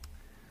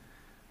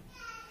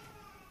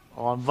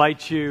I'll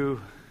invite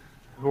you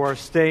who are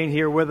staying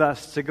here with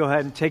us to go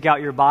ahead and take out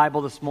your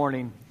Bible this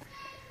morning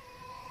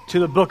to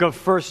the book of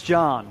 1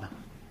 John.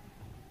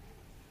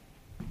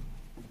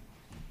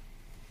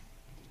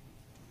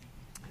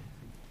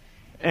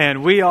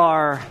 And we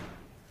are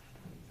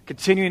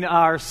continuing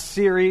our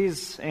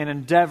series and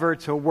endeavor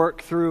to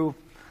work through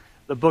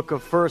the book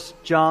of 1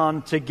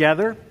 John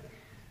together.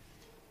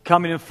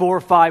 Coming in 4 or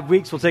 5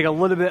 weeks, we'll take a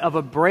little bit of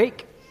a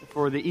break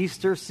for the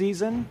Easter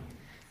season,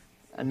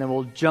 and then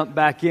we'll jump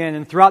back in.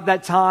 And throughout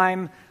that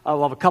time,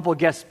 we'll have a couple of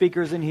guest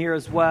speakers in here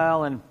as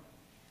well, and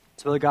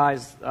some other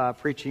guys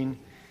preaching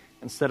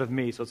instead of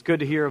me. So it's good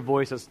to hear a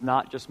voice that's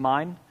not just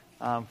mine.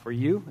 For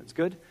you, it's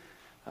good.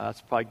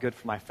 It's probably good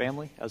for my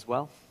family as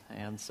well.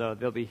 And so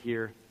they'll be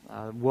here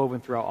woven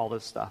throughout all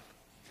this stuff.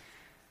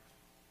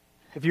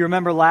 If you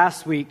remember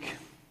last week,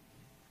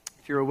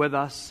 if you were with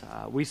us,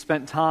 we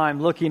spent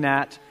time looking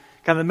at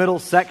kind of the middle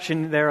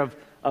section there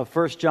of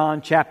 1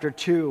 John chapter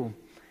 2.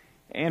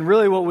 And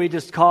really what we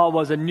just called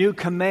was a new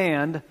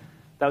command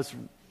that was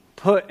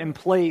put and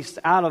placed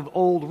out of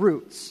old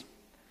roots.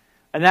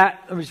 And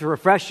that, let me just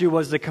refresh you,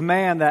 was the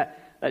command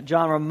that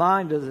John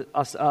reminded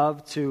us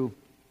of to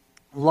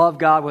love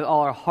God with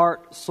all our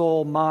heart,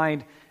 soul,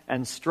 mind,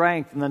 and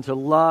strength, and then to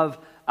love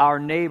our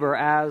neighbor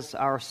as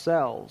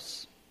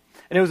ourselves.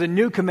 And it was a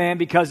new command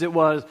because it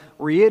was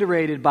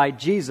reiterated by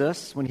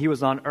Jesus when he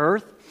was on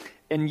earth,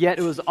 and yet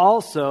it was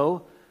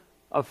also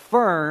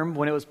affirmed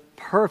when it was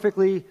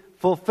perfectly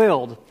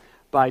fulfilled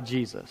by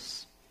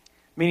Jesus.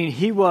 Meaning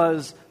he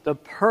was the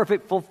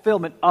perfect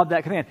fulfillment of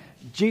that command.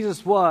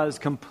 Jesus was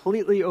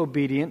completely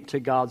obedient to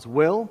God's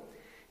will.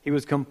 He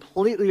was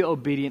completely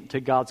obedient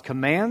to God's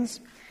commands.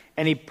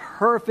 And he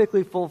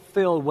perfectly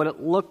fulfilled what it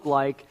looked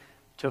like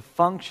to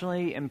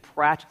functionally and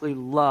practically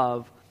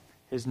love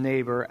his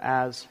neighbor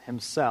as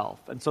himself.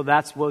 And so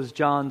that was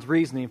John's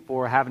reasoning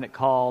for having it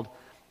called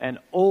an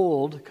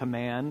old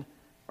command,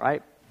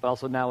 right? But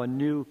also now a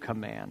new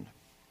command.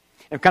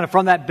 And kind of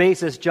from that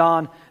basis,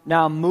 John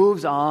now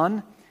moves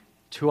on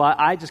to what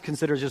I just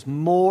consider just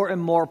more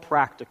and more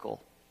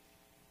practical.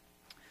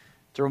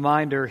 It's a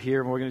reminder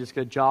here, and we're just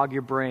going to jog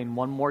your brain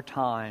one more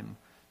time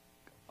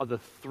of the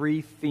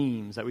 3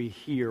 themes that we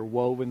hear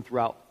woven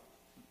throughout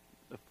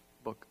the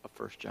book of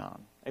 1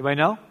 John. Anybody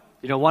know?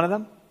 You know one of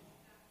them?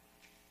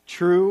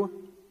 True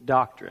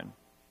doctrine.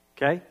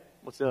 Okay?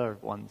 What's the other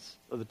ones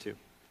of the 2?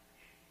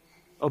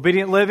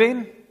 Obedient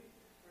living,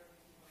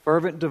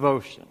 fervent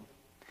devotion.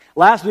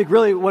 Last week,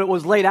 really, what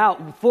was laid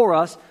out for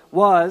us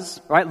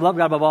was, right, love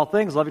God above all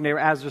things, love your neighbor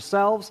as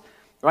yourselves,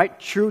 right,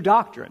 true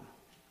doctrine.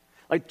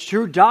 Like,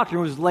 true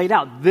doctrine was laid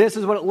out. This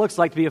is what it looks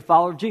like to be a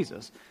follower of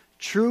Jesus.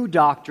 True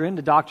doctrine,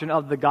 the doctrine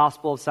of the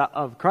gospel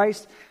of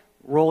Christ,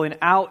 rolling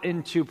out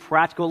into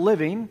practical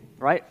living,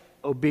 right,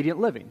 obedient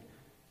living.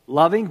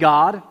 Loving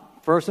God,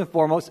 first and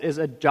foremost, is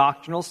a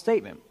doctrinal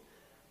statement.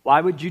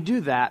 Why would you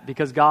do that?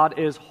 Because God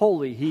is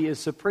holy. He is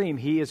supreme.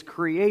 He is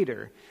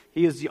creator.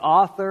 He is the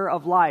author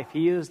of life.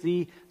 He is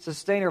the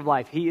sustainer of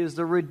life. He is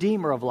the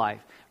redeemer of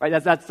life. Right?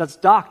 That's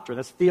doctrine.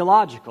 That's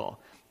theological.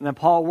 And then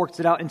Paul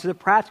works it out into the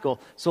practical.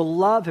 So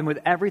love him with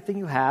everything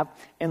you have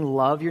and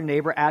love your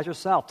neighbor as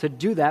yourself. To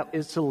do that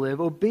is to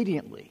live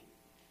obediently.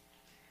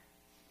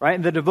 Right?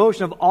 And the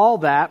devotion of all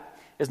that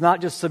is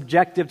not just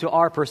subjective to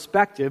our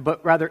perspective,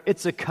 but rather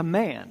it's a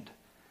command.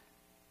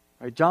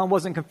 Right? John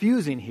wasn't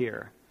confusing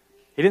here.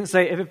 He didn't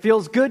say, if it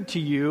feels good to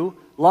you,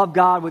 love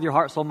God with your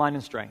heart, soul, mind,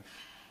 and strength.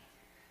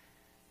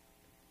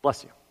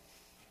 Bless you.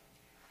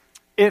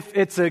 If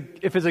it's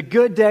a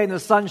good day and the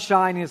sun's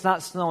shining, it's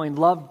not snowing,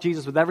 love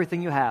Jesus with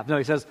everything you have. No,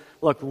 he says,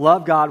 look,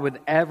 love God with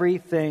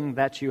everything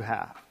that you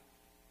have.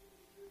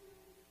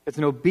 It's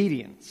an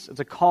obedience. It's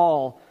a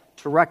call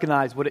to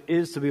recognize what it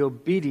is to be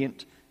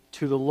obedient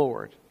to the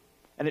Lord.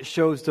 And it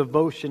shows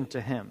devotion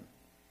to him.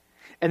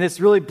 And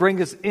this really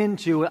brings us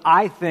into what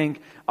I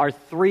think are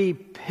 3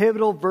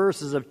 pivotal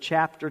verses of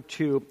chapter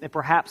 2 and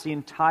perhaps the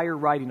entire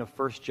writing of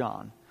 1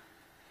 John.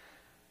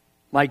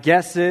 My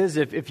guess is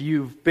if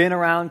you've been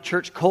around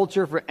church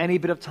culture for any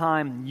bit of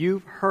time,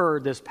 you've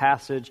heard this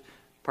passage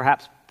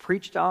perhaps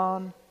preached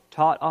on,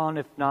 taught on,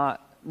 if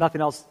not,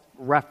 nothing else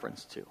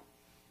referenced to.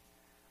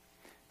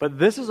 But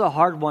this is a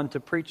hard one to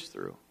preach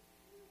through.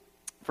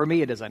 For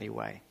me it is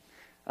anyway.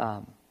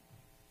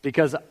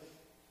 Because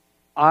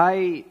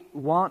I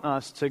want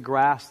us to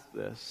grasp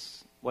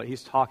this, what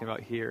he's talking about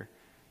here,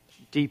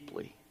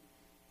 deeply.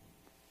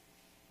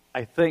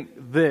 I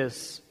think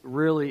this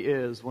really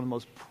is one of the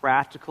most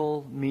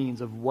practical means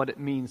of what it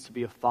means to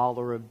be a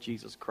follower of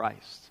Jesus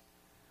Christ.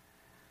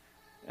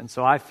 And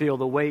so I feel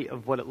the weight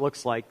of what it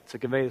looks like to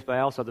convey this, but I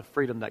also have the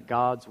freedom that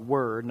God's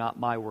word, not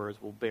my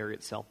words, will bury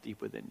itself deep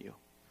within you.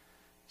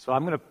 So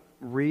I'm going to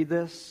read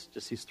this,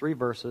 just these 3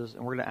 verses,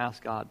 and we're going to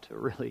ask God to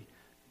really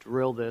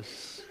drill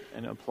this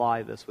and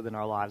apply this within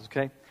our lives,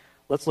 okay?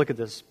 Let's look at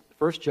this.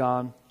 1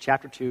 John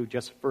chapter 2,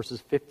 just verses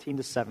 15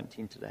 to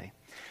 17 today.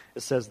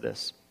 It says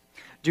this,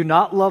 "Do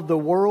not love the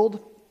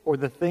world or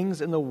the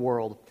things in the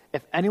world.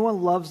 If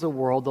anyone loves the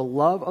world, the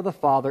love of the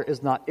Father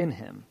is not in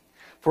him.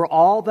 For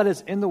all that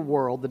is in the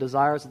world, the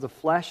desires of the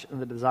flesh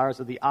and the desires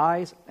of the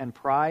eyes and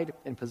pride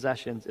in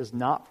possessions is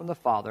not from the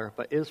Father,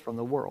 but is from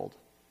the world.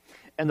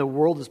 And the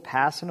world is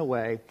passing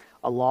away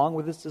along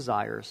with its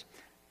desires,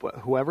 but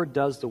whoever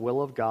does the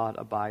will of God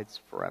abides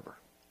forever.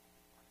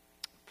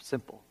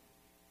 Simple.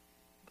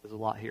 There's a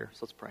lot here, so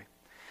let's pray.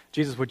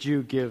 Jesus, would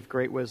you give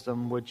great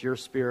wisdom? Would your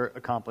Spirit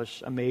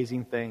accomplish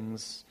amazing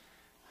things?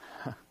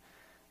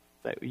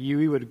 That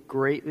you would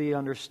greatly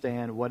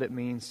understand what it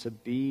means to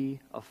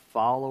be a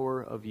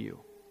follower of you.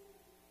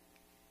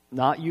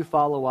 Not you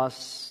follow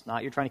us,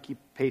 not you're trying to keep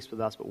pace with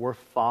us, but we're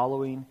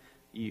following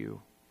you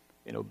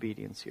in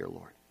obedience here,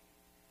 Lord.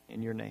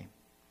 In your name,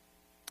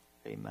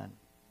 amen.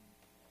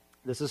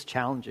 This is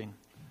challenging.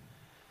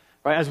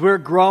 Right? As we're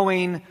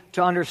growing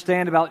to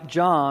understand about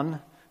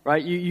John,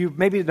 right, you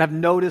maybe have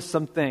noticed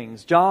some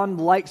things. John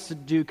likes to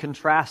do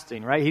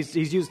contrasting, right? He's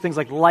used things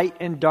like light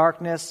and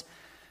darkness.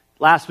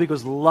 Last week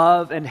was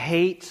love and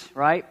hate,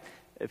 right?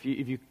 If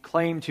you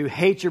claim to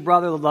hate your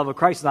brother, the love of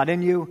Christ is not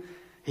in you.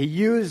 He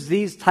used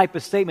these type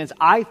of statements,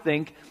 I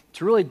think,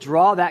 to really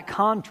draw that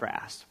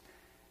contrast.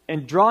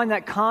 And drawing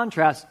that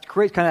contrast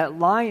creates kind of that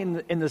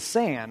line in the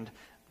sand.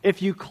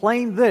 If you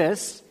claim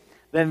this,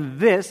 then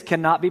this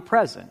cannot be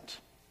present.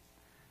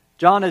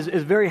 John is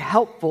very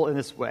helpful in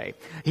this way.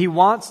 He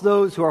wants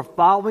those who are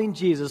following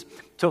Jesus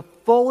to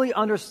fully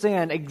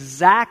understand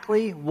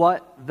exactly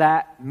what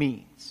that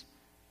means.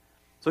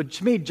 So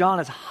to me, John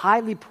is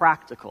highly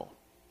practical.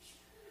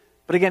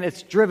 But again,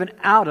 it's driven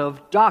out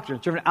of doctrine.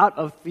 It's driven out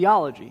of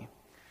theology.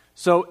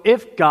 So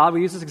if God,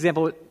 we use this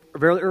example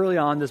very early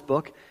on in this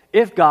book,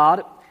 if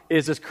God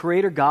is this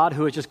creator God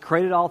who has just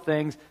created all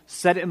things,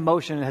 set it in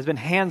motion, and has been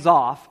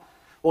hands-off,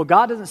 well,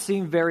 God doesn't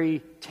seem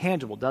very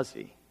tangible, does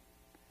he?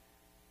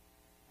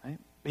 Right?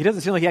 He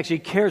doesn't seem like he actually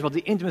cares about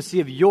the intimacy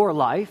of your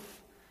life.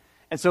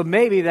 And so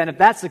maybe then, if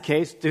that's the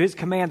case, do his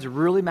commands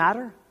really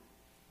matter?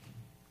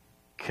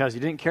 Because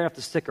he didn't care enough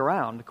to stick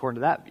around, according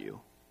to that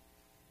view.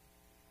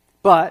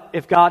 But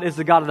if God is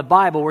the God of the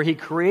Bible, where he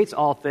creates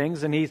all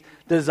things, and he's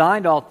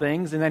designed all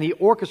things, and then he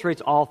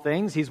orchestrates all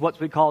things, he's what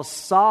we call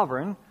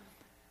sovereign.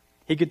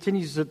 He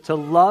continues to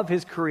love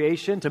his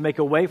creation, to make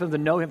a way for them to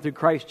know him through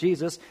Christ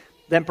Jesus.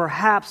 Then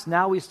perhaps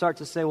now we start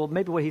to say, well,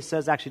 maybe what he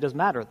says actually does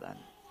matter then.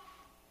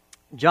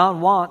 John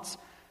wants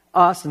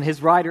us and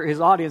his writer, his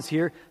audience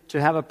here,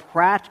 to have a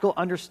practical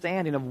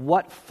understanding of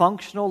what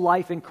functional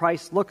life in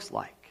Christ looks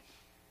like.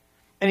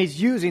 And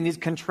he's using these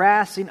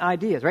contrasting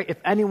ideas, right? If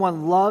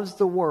anyone loves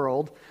the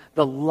world,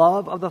 the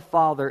love of the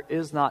Father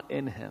is not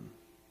in him.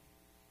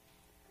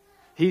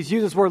 He's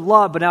used this word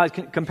love, but now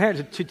he's comparing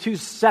it to two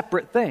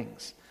separate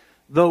things.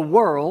 The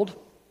world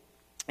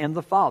and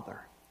the Father.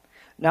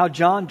 Now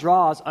John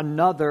draws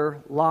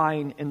another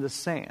line in the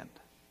sand.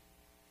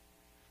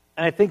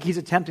 And I think he's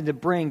attempting to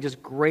bring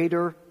just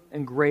greater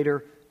and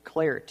greater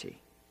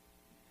clarity.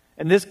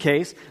 In this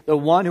case, the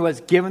one who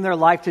has given their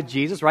life to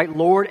Jesus, right,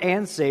 Lord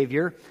and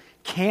Savior,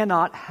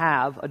 cannot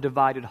have a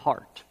divided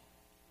heart.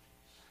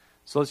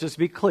 So let's just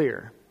be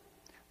clear.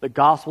 The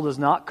gospel does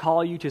not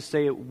call you to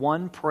say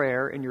one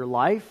prayer in your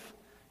life,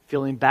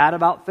 feeling bad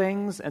about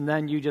things, and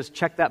then you just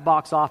check that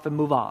box off and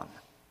move on.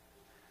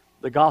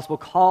 The gospel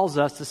calls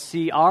us to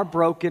see our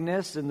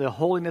brokenness and the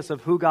holiness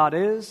of who God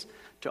is,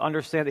 to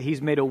understand that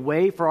he's made a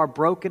way for our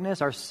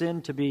brokenness, our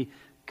sin to be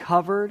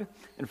covered,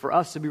 and for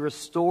us to be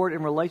restored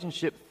in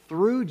relationship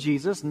through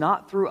Jesus,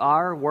 not through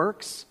our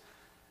works,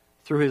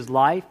 through his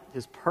life,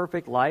 his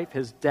perfect life,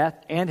 his death,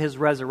 and his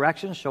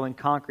resurrection, showing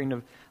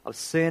conquering of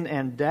sin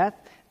and death.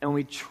 And when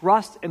we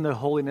trust in the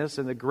holiness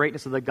and the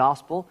greatness of the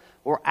gospel,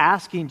 we're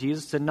asking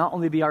Jesus to not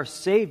only be our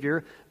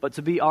Savior, but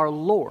to be our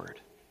Lord.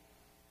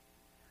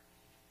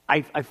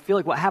 I feel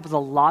like what happens a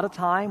lot of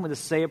time with the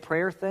say a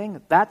prayer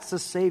thing, that's the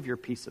Savior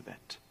piece of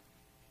it.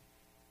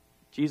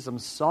 Jesus, I'm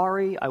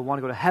sorry. I want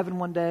to go to heaven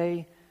one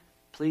day.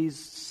 Please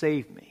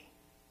save me.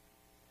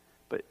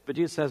 But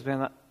Jesus says,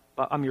 man,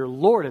 I'm your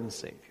Lord and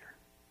Savior.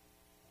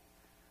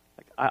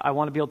 I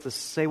want to be able to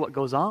say what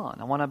goes on.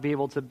 I want to be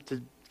able to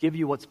give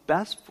you what's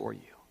best for you.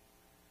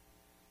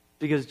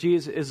 Because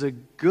Jesus is a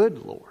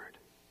good Lord.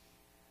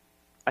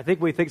 I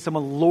think we think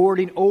someone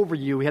lording over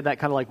you, we had that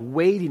kind of like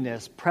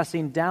weightiness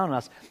pressing down on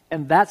us.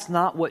 And that's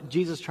not what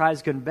Jesus tries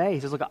to convey. He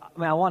says, look,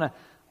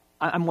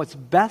 I'm what's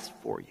best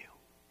for you.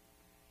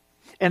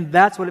 And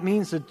that's what it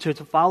means to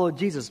follow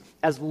Jesus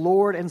as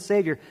Lord and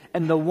Savior.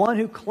 And the one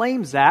who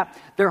claims that,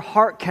 their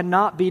heart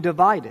cannot be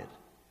divided.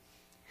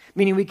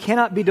 Meaning we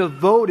cannot be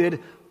devoted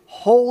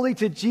wholly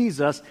to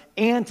Jesus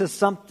and to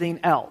something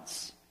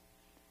else.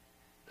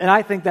 And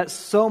I think that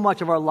so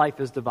much of our life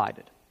is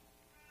divided.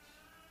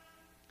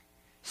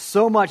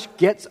 So much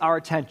gets our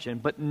attention,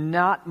 but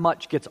not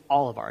much gets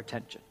all of our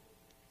attention.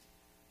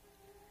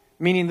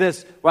 Meaning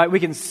this, right? We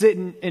can sit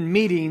in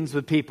meetings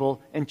with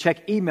people and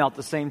check email at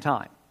the same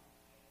time.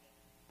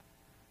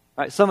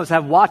 Right? Some of us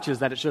have watches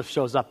that it just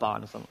shows up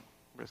on. So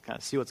we just kind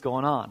of see what's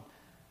going on.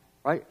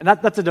 Right? And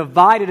that's a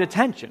divided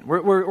attention.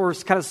 We're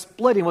kind of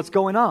splitting what's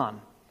going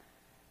on.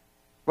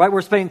 Right?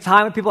 We're spending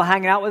time with people,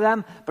 hanging out with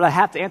them, but I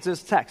have to answer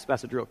this text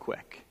message real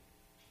quick.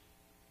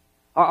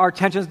 Our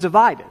attention is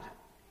divided.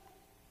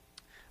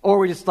 Or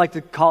we just like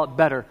to call it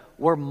better,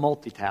 we're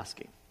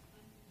multitasking.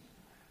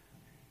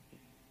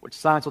 Which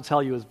science will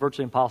tell you is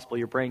virtually impossible.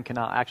 Your brain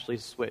cannot actually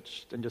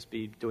switch and just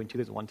be doing two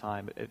things at one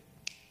time.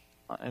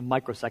 In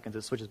microseconds,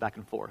 it switches back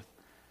and forth.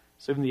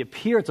 So even the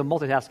appearance of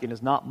multitasking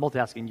is not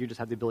multitasking. You just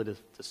have the ability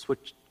to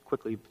switch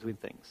quickly between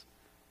things.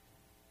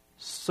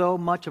 So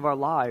much of our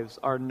lives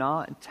are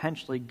not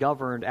intentionally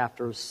governed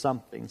after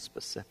something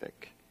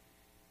specific.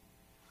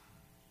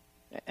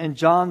 And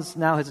John's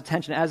now, his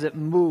attention, as it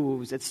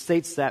moves, it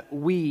states that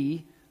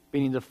we,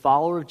 meaning the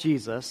follower of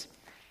Jesus,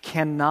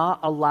 cannot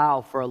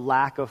allow for a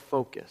lack of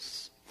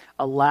focus,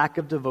 a lack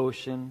of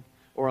devotion,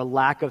 or a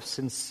lack of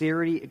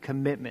sincerity and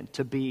commitment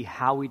to be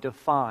how we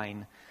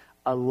define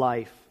a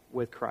life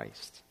with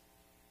Christ.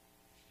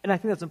 And I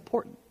think that's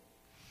important.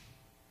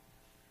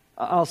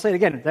 I'll say it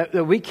again,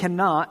 that we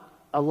cannot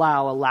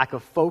allow a lack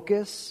of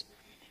focus,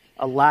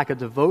 a lack of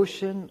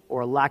devotion,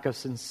 or a lack of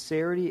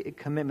sincerity and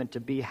commitment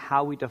to be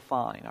how we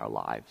define our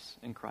lives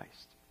in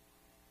Christ.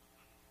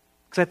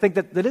 Because I think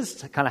that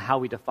is kind of how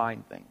we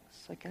define things.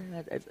 Like,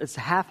 it's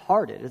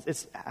half-hearted.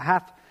 It's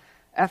half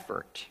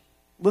effort.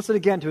 Listen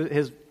again to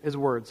his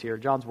words here,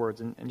 John's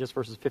words, in just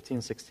verses 15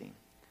 and 16.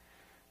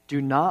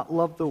 Do not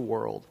love the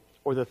world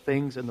or the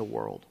things in the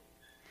world.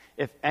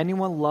 If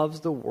anyone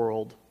loves the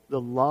world,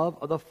 the love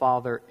of the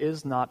Father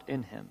is not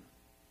in him.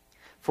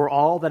 For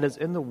all that is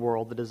in the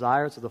world, the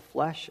desires of the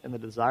flesh and the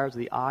desires of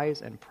the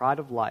eyes and pride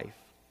of life,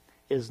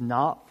 is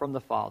not from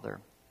the Father,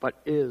 but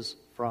is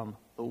from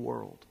the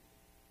world.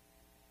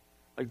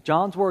 Like,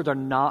 John's words are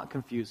not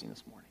confusing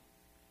this morning.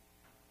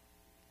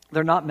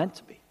 They're not meant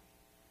to be.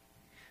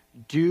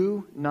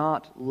 Do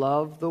not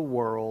love the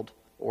world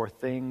or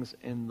things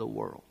in the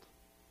world.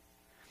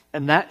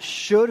 And that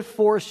should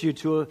force you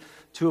to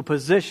a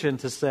position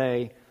to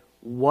say,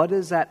 what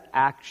does that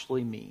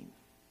actually mean?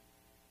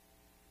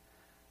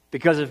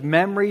 Because if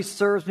memory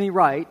serves me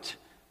right,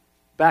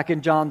 back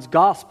in John's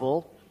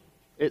gospel,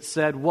 it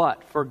said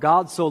what? For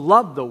God so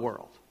loved the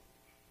world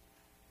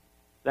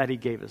that he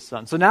gave his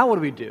son. So now what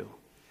do we do?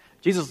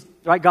 Jesus,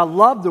 right? God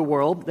loved the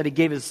world that he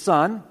gave his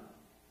son,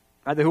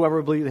 right? That whoever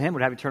would believe in him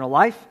would have eternal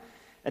life.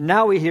 And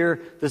now we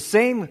hear the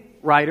same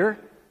writer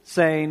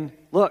saying,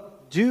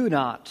 look, do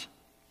not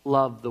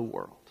love the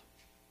world.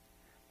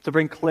 To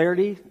bring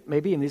clarity,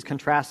 maybe, in these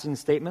contrasting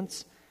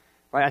statements,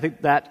 right? I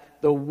think that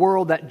the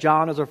world that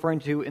John is referring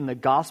to in the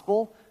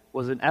gospel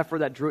was an effort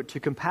that drew it to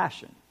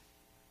compassion.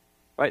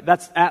 Right?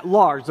 That's at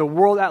large, the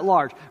world at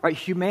large, right?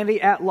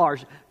 Humanity at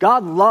large.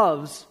 God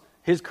loves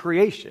his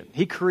creation.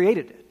 He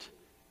created it.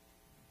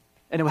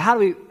 And how do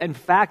we, in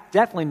fact,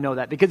 definitely know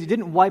that? Because he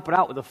didn't wipe it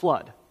out with a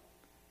flood.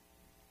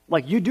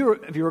 Like you do,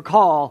 if you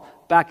recall,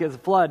 back at the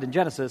flood in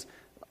Genesis,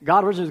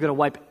 God originally was going to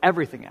wipe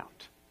everything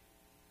out.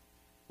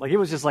 Like it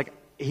was just like,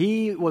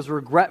 he was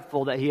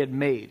regretful that he had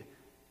made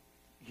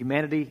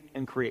humanity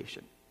and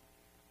creation.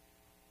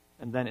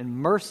 And then in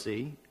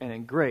mercy and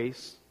in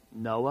grace,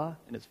 Noah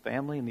and his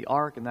family and the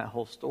ark and that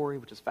whole story,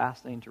 which is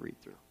fascinating to read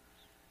through.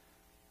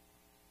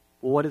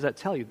 Well, what does that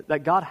tell you?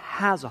 That God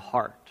has a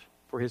heart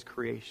for his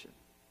creation.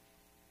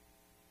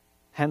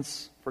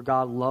 Hence, for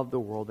God loved the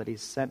world that he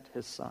sent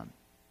his son.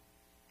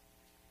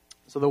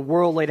 So the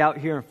world laid out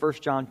here in 1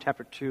 John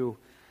chapter 2,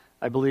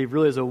 I believe,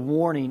 really is a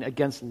warning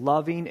against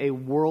loving a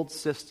world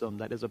system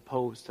that is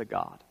opposed to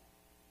God.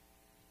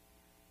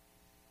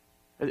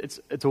 It's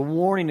a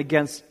warning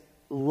against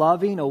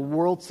loving a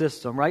world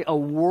system, right? A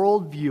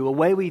worldview, a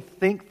way we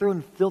think through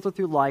and filter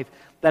through life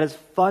that is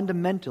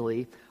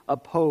fundamentally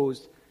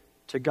opposed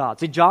to God.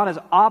 See, John is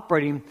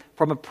operating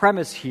from a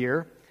premise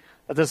here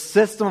that the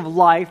system of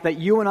life that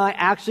you and I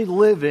actually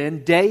live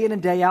in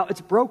and day out, it's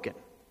broken.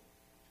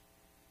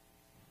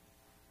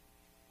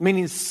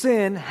 Meaning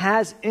sin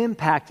has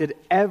impacted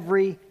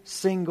every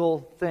single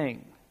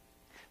thing.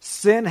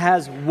 Sin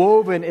has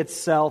woven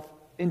itself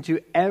into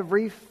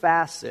every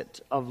facet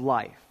of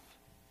life.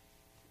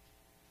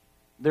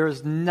 There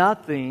is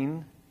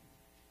nothing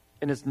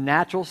in its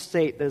natural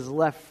state that is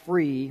left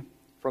free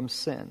from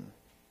sin.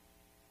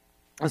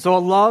 And so a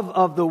love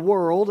of the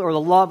world, or the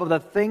love of the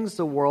things of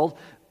the world,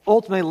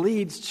 ultimately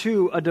leads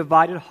to a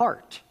divided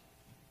heart.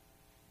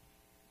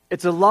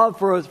 It's a love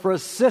for a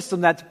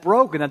system that's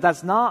broken,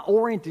 that's not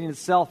orienting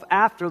itself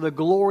after the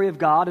glory of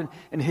God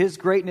and his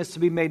greatness to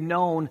be made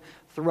known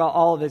throughout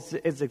all of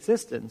its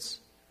existence.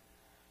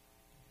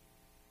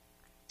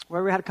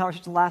 Where we had a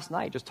conversation last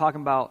night, just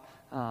talking about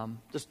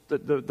just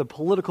the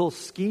political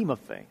scheme of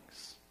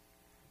things.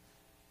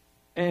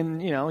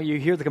 And, you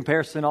hear the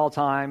comparison all the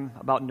time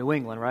about New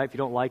England, right? If you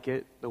don't like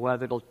it, the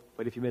weather,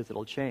 wait a few minutes,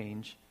 it'll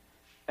change.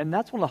 And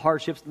that's one of the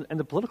hardships in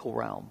the political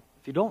realm.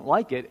 If you don't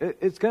like it,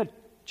 it's going to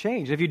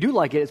change. If you do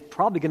like it, it's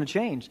probably going to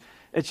change.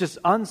 It's just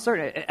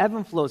uncertain. It ebb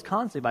and flows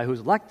constantly by who's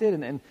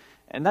elected,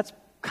 and that's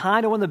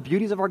kind of one of the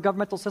beauties of our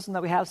governmental system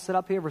that we have set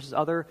up here versus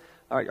other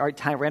our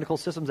tyrannical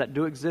systems that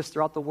do exist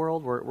throughout the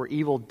world where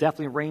evil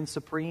definitely reigns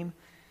supreme.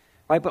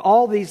 Right? But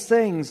all these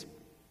things,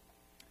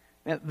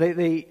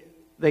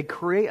 they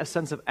create a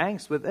sense of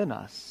angst within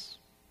us.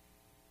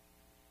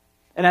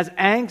 And as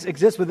angst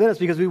exists within us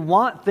because we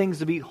want things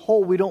to be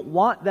whole, we don't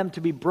want them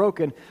to be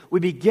broken, we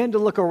begin to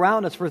look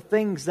around us for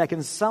things that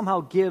can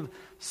somehow give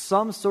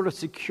some sort of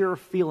secure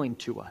feeling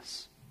to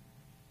us.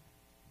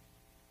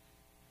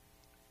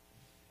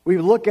 We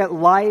look at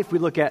life, we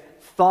look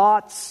at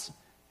thoughts,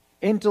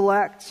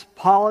 intellect,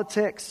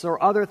 politics,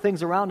 or other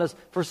things around us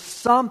for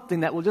something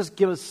that will just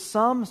give us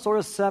some sort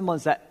of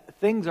semblance that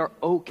things are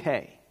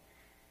okay.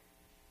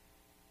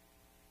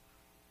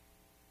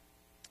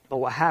 But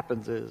what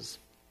happens is,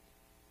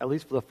 at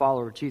least for the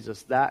follower of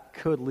Jesus, that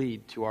could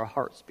lead to our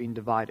hearts being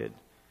divided.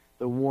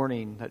 The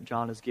warning that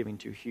John is giving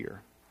to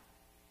here.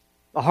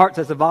 The heart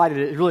that's divided,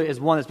 it really is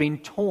one that's being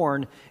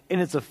torn in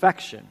its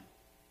affection.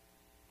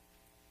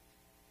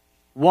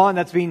 One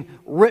that's being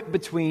ripped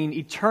between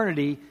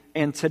eternity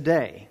and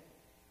today.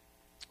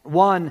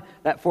 One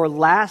that for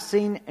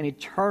lasting and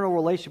eternal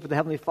relationship with the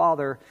Heavenly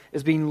Father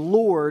is being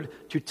lured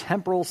to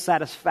temporal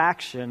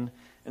satisfaction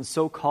and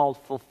so-called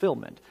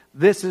fulfillment.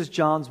 This is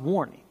John's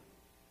warning.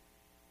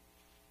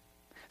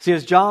 See,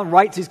 as John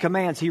writes these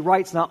commands, he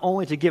writes not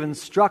only to give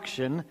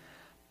instruction,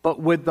 but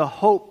with the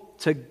hope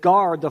to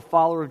guard the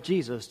follower of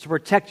Jesus, to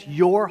protect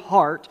your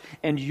heart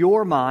and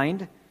your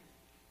mind,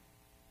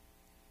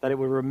 that it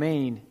would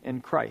remain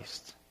in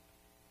Christ.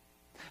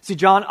 See,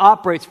 John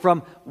operates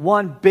from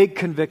one big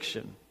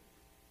conviction,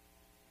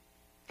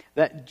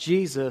 that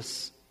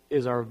Jesus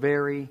is our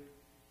very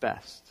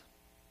best.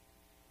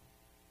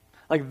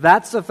 Like,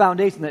 that's the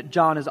foundation that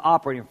John is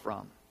operating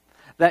from.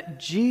 That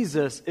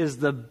Jesus is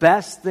the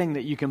best thing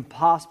that you can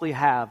possibly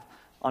have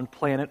on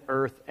planet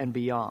Earth and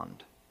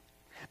beyond.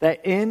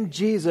 That in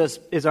Jesus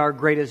is our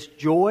greatest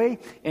joy,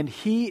 and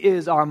He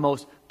is our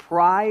most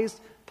prized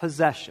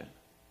possession.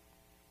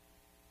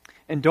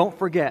 And don't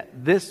forget,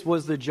 this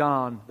was the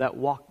John that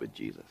walked with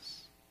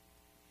Jesus.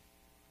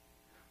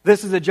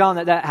 This is the John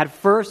that had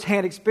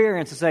first-hand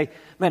experience to say,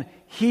 man,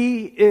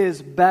 He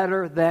is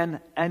better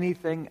than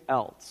anything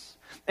else.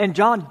 And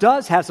John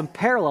does have some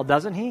parallel,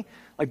 doesn't he?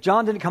 Like,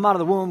 John didn't come out of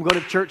the womb, go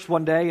to church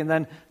one day, and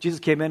then Jesus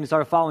came in and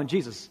started following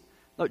Jesus.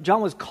 No,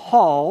 John was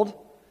called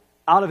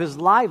out of his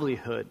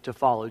livelihood to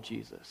follow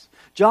Jesus.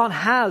 John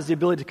has the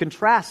ability to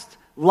contrast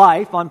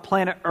life on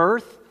planet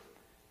Earth,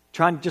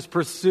 trying to just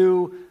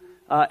pursue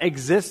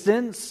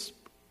existence,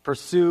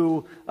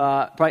 pursue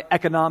probably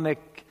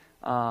economic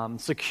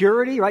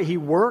security, right? He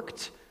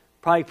worked,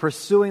 probably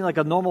pursuing like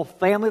a normal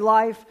family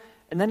life,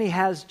 and then he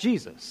has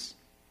Jesus.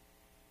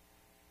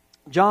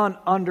 John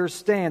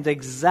understands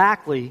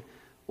exactly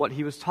what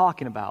he was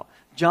talking about.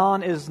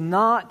 John is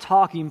not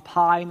talking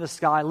pie in the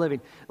sky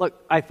living. Look,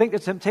 I think the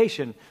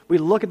temptation, we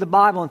look at the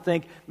Bible and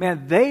think,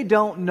 man, they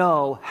don't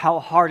know how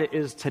hard it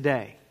is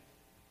today.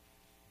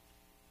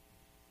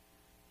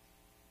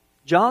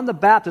 John the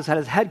Baptist had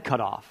his head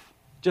cut off,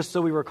 just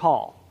so we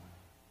recall,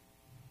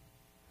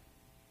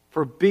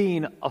 for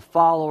being a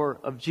follower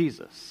of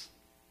Jesus.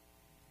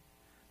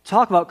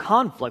 Talk about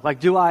conflict. Like,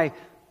 do I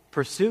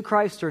pursue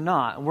Christ or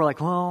not? And we're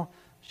like, well,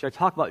 should I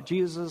talk about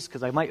Jesus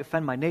because I might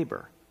offend my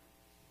neighbor?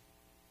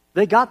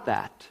 They got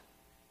that.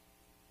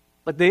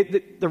 But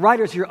the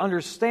writers here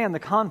understand the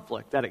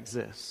conflict that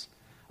exists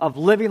of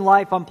living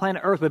life on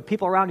planet Earth with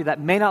people around you that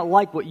may not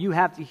like what you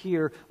have to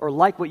hear or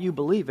like what you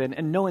believe in,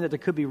 and knowing that there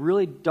could be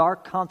really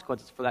dark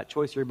consequences for that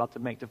choice you're about to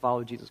make to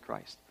follow Jesus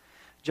Christ.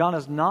 John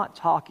is not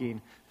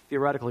talking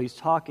theoretically. He's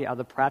talking out of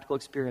the practical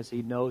experience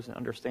he knows and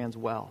understands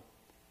well.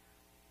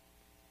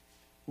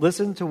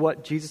 Listen to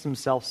what Jesus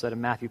himself said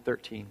in Matthew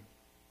 13.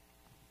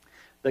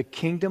 The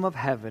kingdom of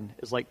heaven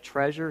is like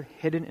treasure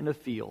hidden in a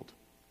field,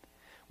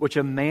 which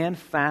a man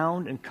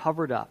found and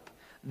covered up.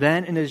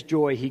 Then in his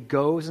joy he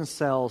goes and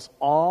sells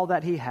all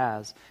that he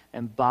has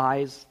and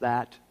buys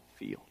that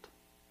field.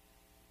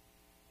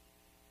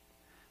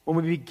 When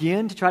we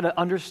begin to try to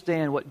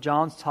understand what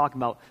John's talking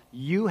about,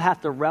 you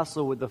have to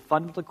wrestle with the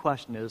fundamental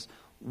question is,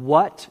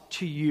 what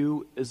to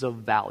you is of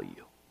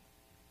value?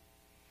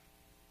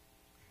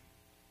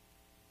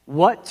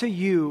 What to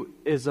you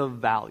is of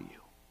value?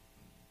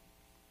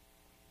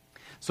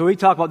 So we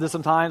talk about this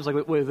sometimes,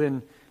 like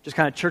within just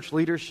kind of church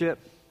leadership,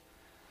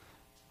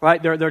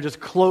 right? They're just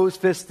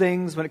closed-fist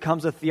things when it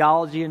comes to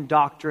theology and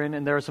doctrine,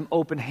 and there are some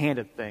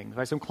open-handed things,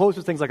 right? Some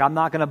closed-fist things like, I'm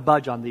not going to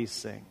budge on these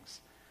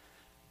things.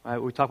 Right?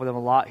 We talk about them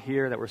a lot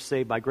here, that we're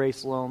saved by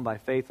grace alone, by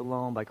faith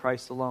alone, by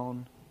Christ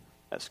alone,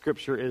 that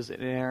Scripture is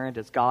inerrant,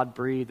 it's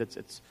God-breathed,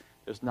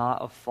 there's not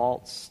a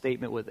false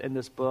statement within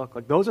this book.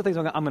 Like, those are things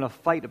I'm going to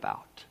fight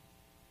about.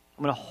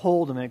 I'm going to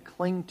hold them and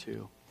cling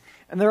to.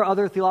 And there are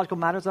other theological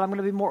matters that I'm going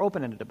to be more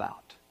open-ended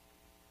about.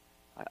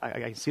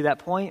 I see that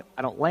point.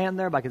 I don't land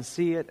there, but I can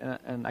see it,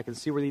 and I can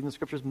see where even the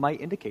Scriptures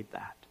might indicate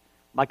that.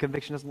 My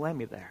conviction doesn't land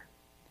me there.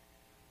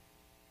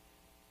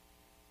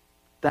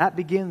 That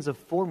begins to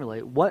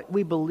formulate what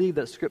we believe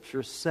that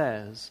Scripture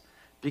says,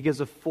 begins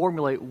to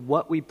formulate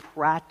what we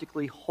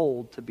practically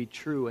hold to be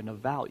true and of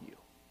value.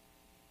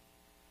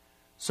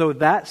 So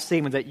that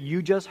statement that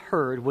you just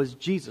heard was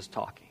Jesus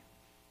talking.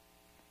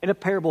 In a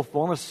parable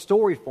form, a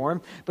story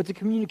form, but to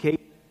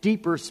communicate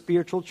deeper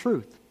spiritual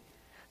truth.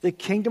 The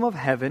kingdom of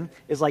heaven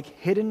is like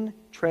hidden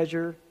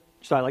treasure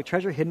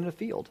treasure hidden in a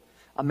field.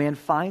 A man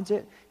finds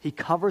it, he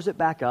covers it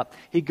back up,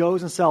 he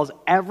goes and sells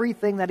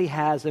everything that he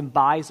has and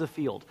buys the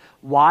field.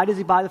 Why does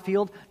he buy the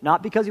field?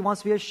 Not because he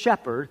wants to be a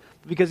shepherd,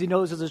 but because he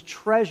knows there's a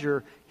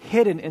treasure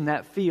hidden in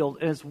that field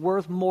and it's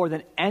worth more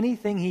than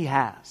anything he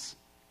has.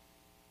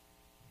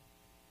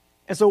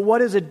 And so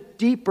what is a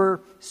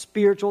deeper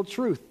spiritual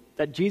truth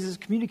that Jesus is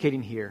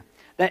communicating here?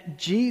 That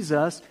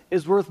Jesus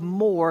is worth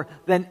more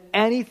than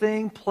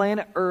anything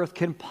planet Earth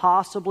can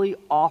possibly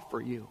offer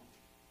you.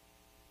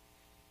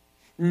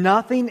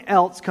 Nothing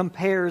else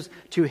compares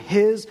to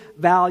his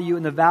value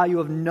and the value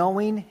of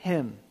knowing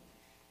him.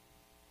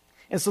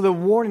 And so the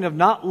warning of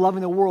not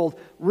loving the world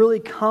really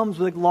comes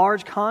with a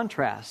large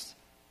contrast.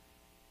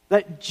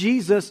 That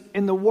Jesus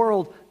in the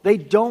world, they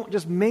don't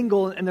just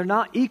mingle and they're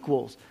not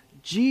equals.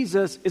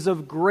 Jesus is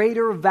of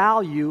greater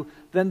value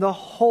than the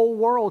whole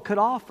world could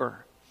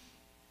offer.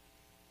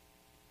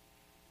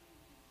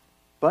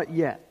 But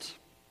yet,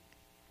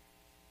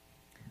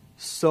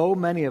 so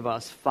many of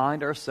us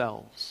find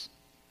ourselves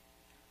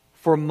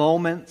for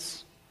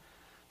moments,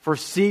 for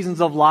seasons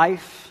of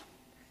life,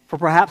 for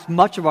perhaps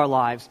much of our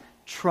lives,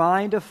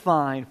 trying to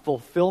find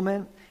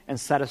fulfillment and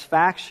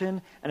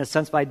satisfaction and a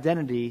sense of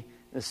identity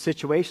in the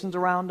situations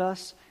around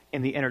us,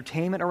 in the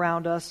entertainment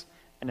around us,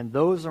 and in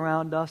those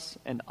around us,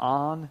 and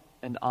on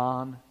and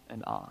on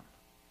and on.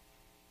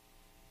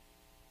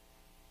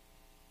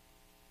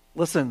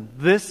 Listen,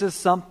 this is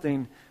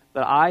something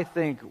that I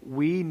think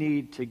we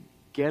need to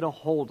get a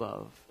hold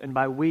of. And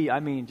by we,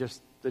 I mean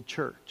just the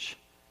church.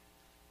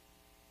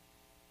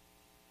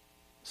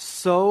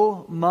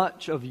 So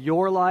much of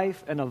your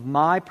life and of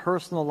my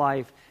personal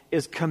life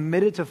is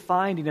committed to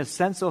finding a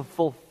sense of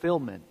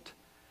fulfillment.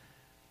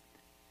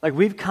 Like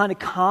we've kind of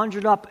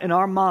conjured up in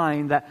our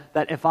mind that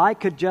if I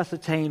could just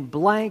attain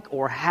blank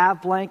or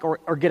have blank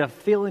or get a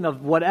feeling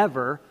of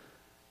whatever,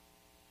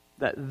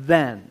 that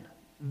then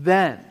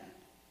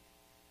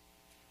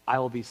I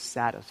will be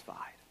satisfied.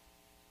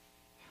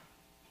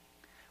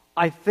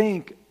 I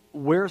think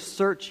we're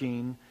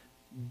searching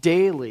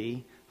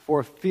daily for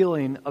a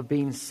feeling of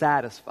being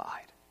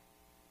satisfied.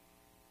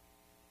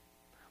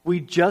 We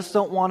just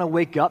don't want to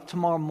wake up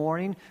tomorrow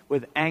morning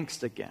with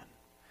angst again.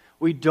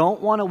 We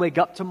don't want to wake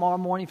up tomorrow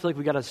morning feel like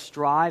we got to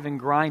strive and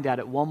grind at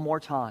it one more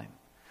time.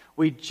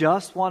 We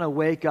just want to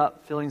wake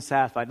up feeling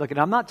satisfied. Look, and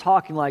I'm not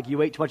talking like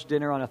you ate too much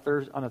dinner on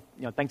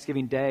a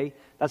Thanksgiving day.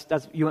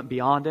 That's you went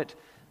beyond it.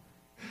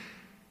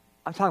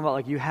 I'm talking about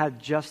like you had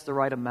just the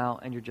right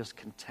amount and you're just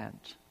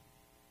content.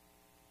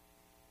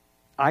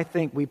 I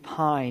think we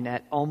pine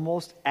at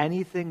almost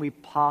anything we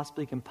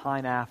possibly can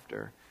pine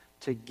after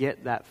to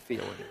get that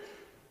feeling.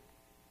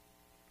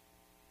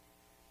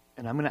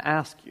 And I'm going to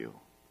ask you,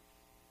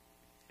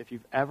 if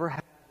you've ever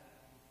had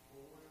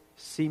a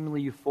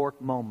seemingly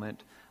euphoric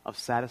moment of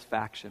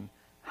satisfaction,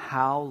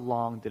 how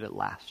long did it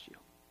last you?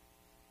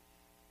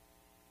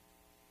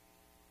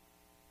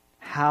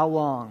 How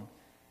long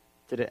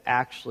did it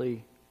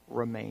actually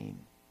remain?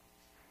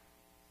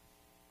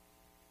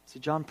 See,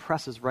 John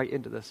presses right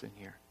into this in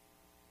here.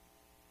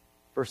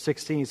 Verse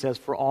 16, he says,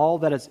 "For all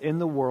that is in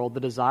the world, the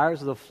desires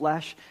of the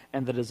flesh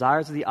and the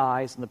desires of the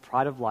eyes and the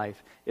pride of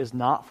life is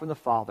not from the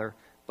Father,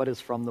 but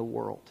is from the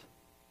world."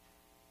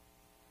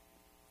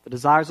 The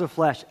desires of the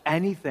flesh,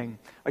 anything,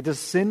 like the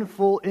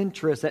sinful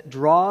interest that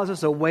draws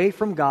us away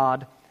from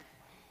God,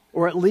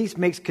 or at least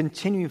makes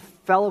continuing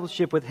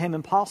fellowship with Him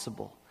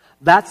impossible.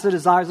 That's the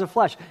desires of the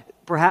flesh.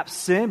 Perhaps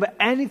sin, but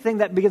anything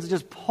that begins to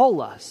just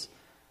pull us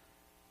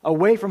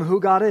away from who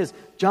God is.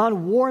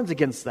 John warns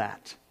against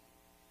that.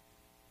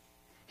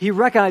 He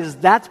recognizes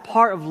that's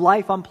part of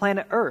life on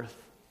planet Earth.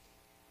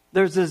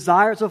 There's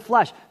desires of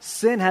flesh.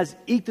 Sin has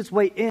eked its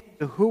way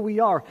into who we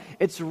are.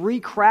 It's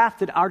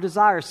recrafted our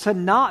desires to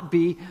not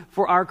be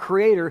for our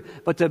Creator,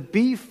 but to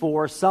be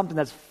for something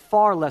that's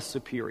far less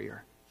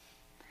superior.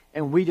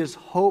 And we just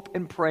hope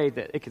and pray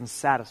that it can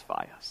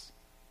satisfy us.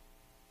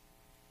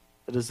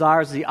 The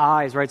desires of the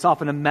eyes, right? It's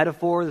often a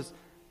metaphor.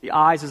 The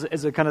eyes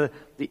is a kind of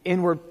the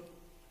inward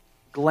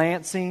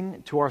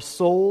glancing to our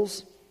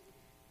souls.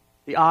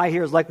 The eye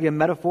here is likely a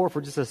metaphor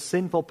for just the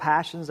sinful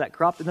passions that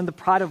corrupt. And then the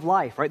pride of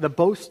life, right? The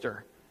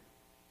boaster.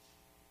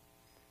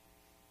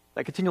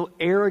 That continual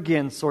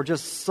arrogance or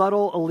just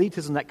subtle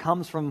elitism that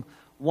comes from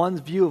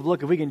one's view of,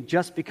 look, if we can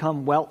just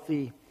become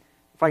wealthy,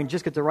 if I can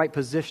just get the right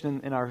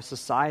position in our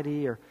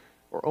society or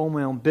own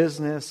my own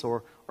business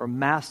or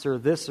master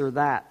this or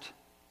that.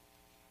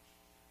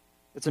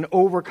 It's an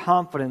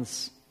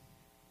overconfidence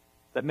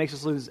that makes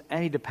us lose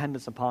any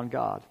dependence upon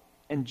God.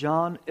 And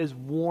John is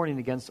warning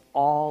against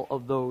all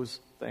of those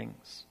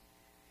things.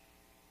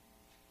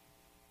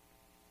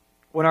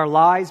 When our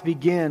lives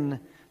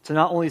begin to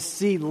not only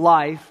see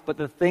life, but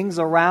the things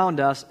around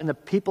us and the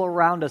people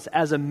around us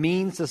as a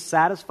means to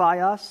satisfy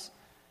us,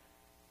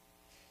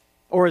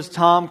 or as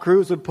Tom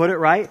Cruise would put it,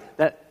 right,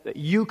 that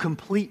you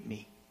complete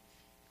me.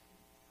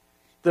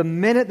 The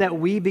minute that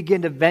we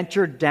begin to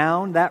venture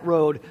down that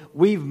road,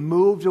 we've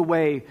moved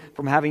away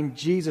from having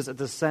Jesus at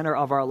the center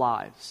of our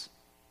lives.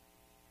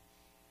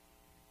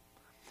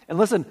 And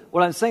listen,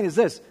 what I'm saying is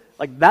this,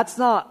 Like, that's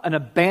not an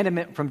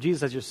abandonment from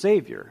Jesus as your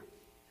Savior.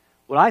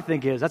 What I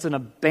think is that's an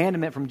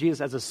abandonment from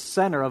Jesus as the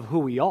center of who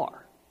we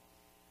are.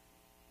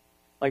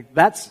 Like,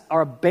 that's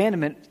our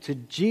abandonment to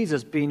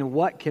Jesus being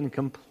what can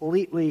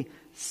completely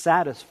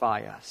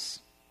satisfy us.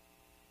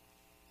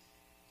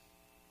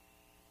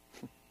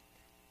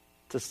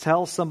 To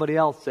tell somebody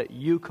else that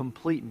you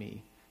complete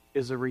me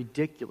is a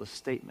ridiculous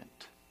statement.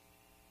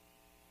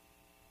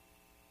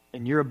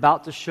 And you're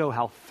about to show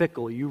how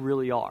fickle you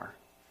really are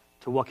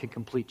to what can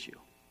complete you.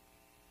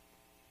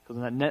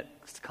 Because when that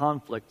next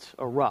conflict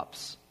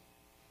erupts,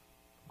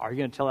 are you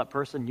going to tell that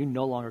person, you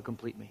no longer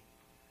complete me?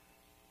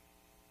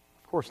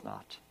 Of course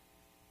not.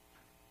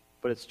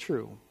 But it's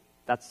true.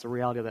 That's the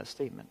reality of that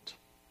statement.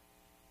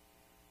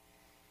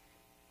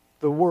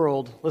 The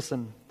world,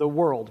 listen, the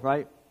world,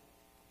 right?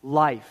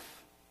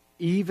 Life,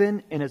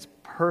 even in its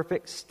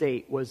perfect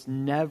state, was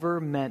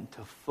never meant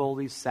to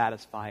fully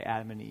satisfy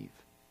Adam and Eve.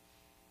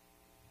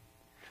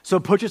 So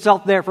put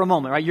yourself there for a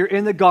moment, right? You're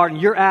in the garden,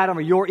 you're Adam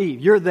or you're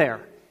Eve, you're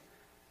there.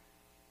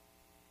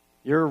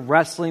 You're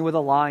wrestling with a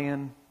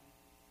lion.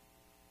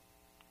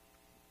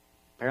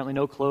 Apparently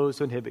no clothes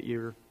to inhibit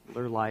your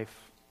life.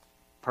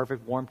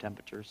 Perfect warm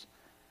temperatures.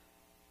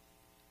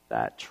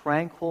 That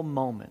tranquil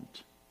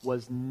moment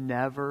was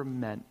never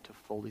meant to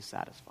fully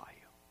satisfy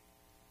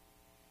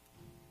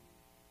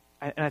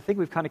you. And I think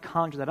we've kind of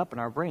conjured that up in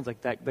our brains,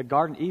 like that the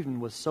Garden of Eden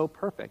was so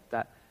perfect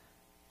that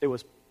it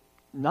was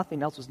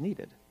nothing else was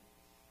needed.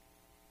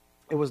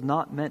 It was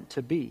not meant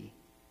to be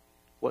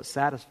what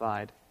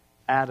satisfied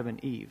Adam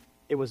and Eve.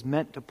 It was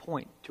meant to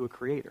point to a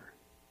creator.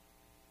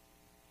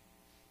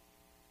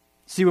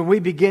 See, when we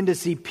begin to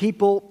see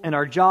people in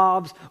our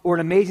jobs or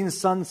an amazing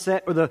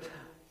sunset or the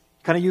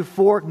kind of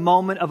euphoric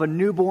moment of a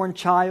newborn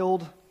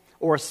child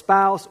or a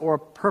spouse or a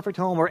perfect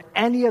home or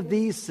any of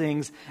these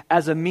things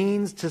as a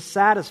means to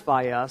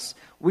satisfy us,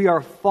 we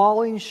are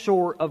falling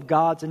short of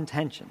God's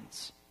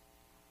intentions.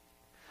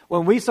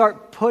 When we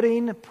start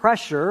putting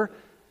pressure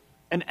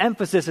and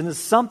emphasis into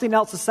something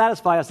else to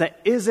satisfy us that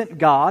isn't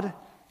God,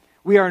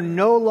 we are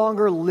no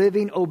longer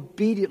living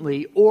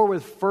obediently or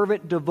with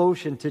fervent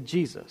devotion to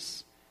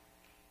Jesus.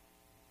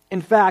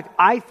 In fact,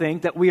 I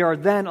think that we are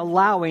then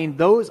allowing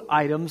those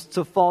items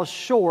to fall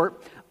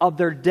short of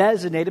their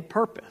designated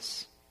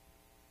purpose.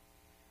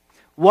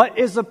 What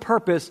is the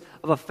purpose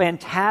of a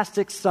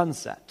fantastic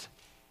sunset?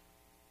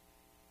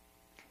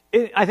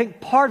 I think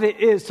part of it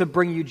is to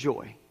bring you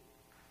joy.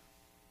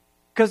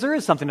 Because there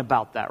is something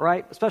about that,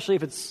 right? Especially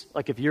if it's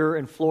like if you're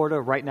in Florida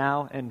right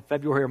now in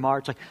February or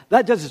March, like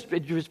that it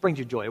just brings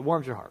you joy. It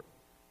warms your heart.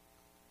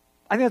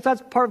 I think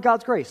that's part of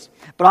God's grace.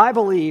 But I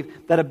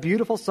believe that a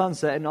beautiful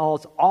sunset in all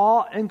its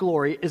awe and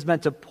glory is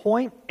meant to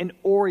point and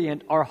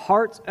orient our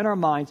hearts and our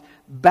minds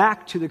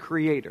back to the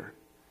Creator.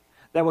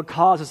 That would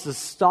cause us to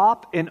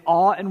stop in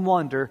awe and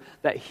wonder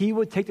that He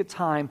would take the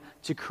time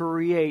to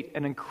create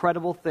an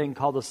incredible thing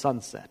called the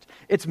sunset.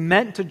 It's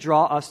meant to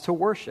draw us to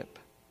worship.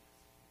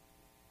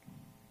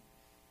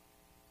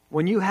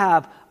 When you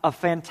have a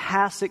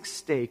fantastic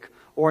steak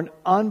or an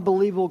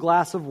unbelievable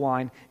glass of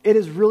wine, it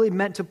is really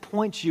meant to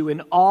point you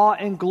in awe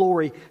and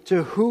glory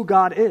to who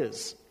God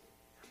is.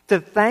 To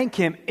thank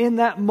Him in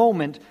that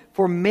moment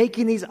for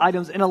making these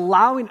items and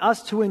allowing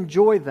us to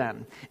enjoy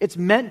them. It's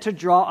meant to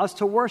draw us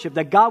to worship,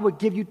 that God would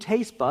give you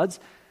taste buds,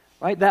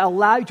 right, that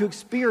allow you to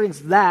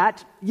experience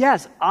that.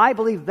 Yes, I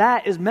believe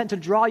that is meant to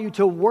draw you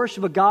to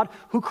worship a God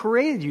who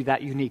created you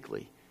that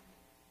uniquely.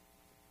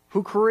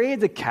 Who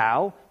created the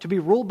cow to be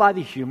ruled by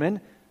the human,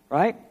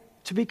 right,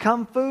 to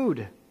become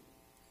food.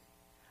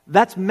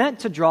 That's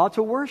meant to draw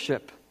to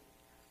worship.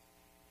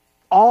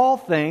 All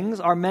things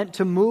are meant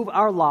to move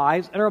our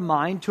lives and our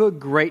mind to a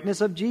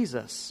greatness of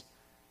Jesus.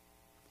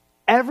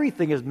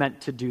 Everything is meant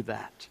to do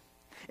that.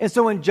 And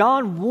so when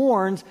John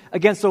warns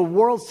against the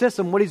world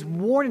system, what he's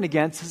warning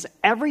against is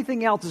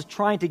everything else is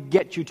trying to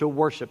get you to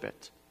worship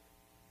it.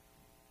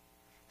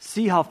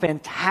 See how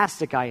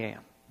fantastic I am.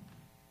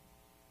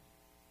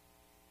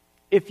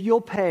 If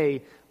you'll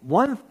pay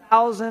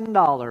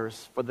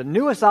 $1,000 for the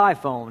newest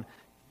iPhone,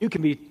 you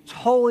can be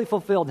totally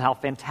fulfilled in how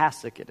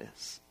fantastic it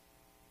is.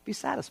 Be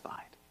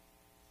satisfied.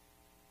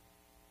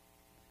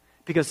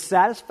 Because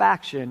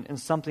satisfaction in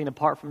something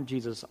apart from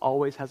Jesus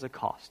always has a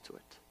cost to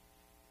it.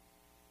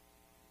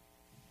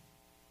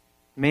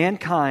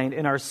 Mankind,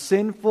 in our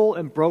sinful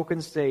and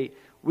broken state,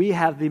 we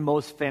have the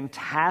most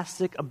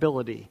fantastic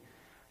ability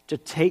to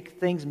take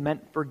things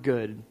meant for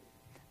good,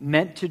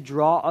 meant to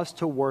draw us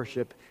to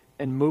worship,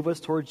 and move us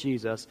toward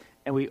Jesus,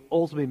 and we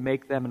ultimately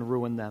make them and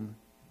ruin them.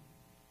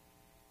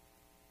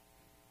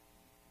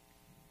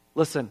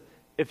 Listen,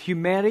 if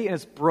humanity in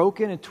its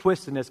broken and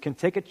twistedness can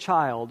take a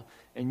child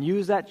and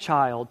use that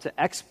child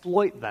to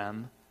exploit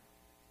them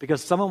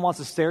because someone wants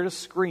to stare at a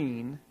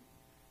screen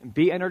and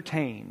be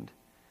entertained,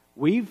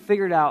 we've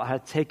figured out how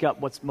to take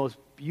up what's most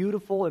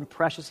beautiful and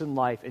precious in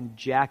life and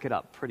jack it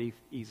up pretty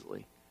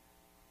easily.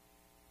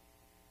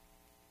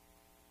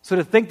 So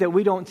to think that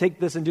we don't take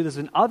this and do this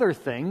in other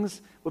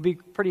things would be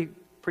pretty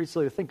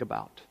silly to think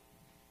about.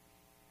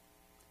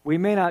 We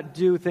may not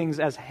do things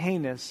as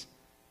heinous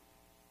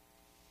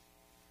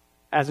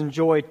as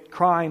enjoy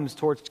crimes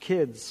towards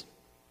kids.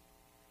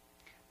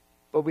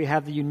 But we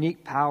have the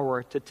unique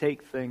power to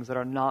take things that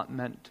are not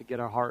meant to get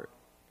our heart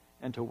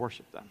and to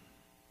worship them.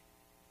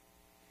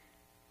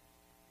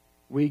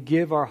 We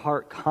give our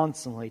heart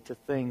constantly to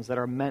things that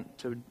are meant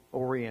to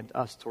orient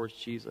us towards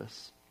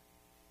Jesus.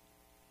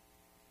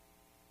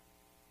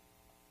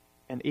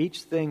 And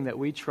each thing that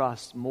we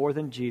trust more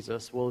than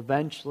Jesus will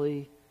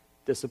eventually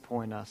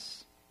disappoint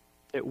us.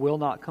 It will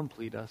not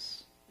complete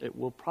us. It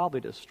will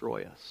probably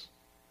destroy us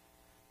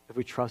if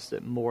we trust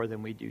it more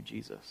than we do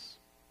Jesus.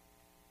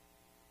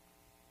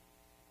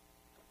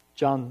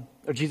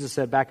 Jesus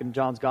said back in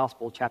John's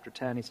Gospel, chapter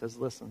 10, he says,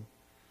 listen,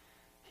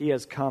 he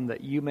has come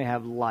that you may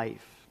have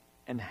life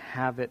and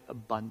have it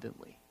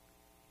abundantly.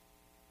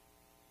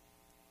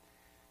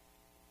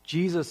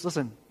 Jesus,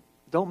 listen,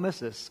 don't miss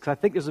this, because I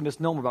think there's a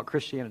misnomer about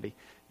Christianity.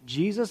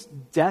 Jesus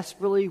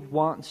desperately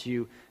wants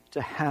you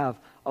to have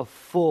a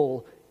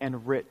full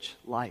and rich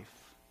life.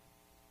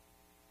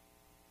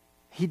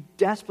 He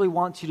desperately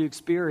wants you to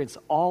experience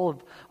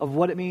all of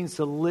what it means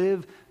to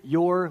live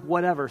your,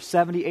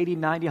 70, 80,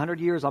 90, 100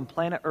 years on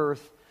planet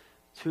Earth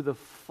to the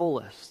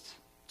fullest,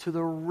 to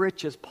the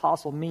richest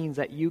possible means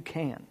that you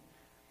can.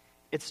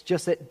 It's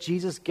just that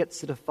Jesus gets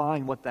to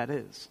define what that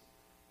is.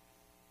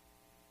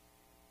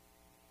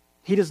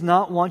 He does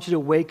not want you to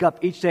wake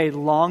up each day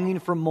longing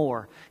for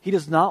more. He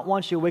does not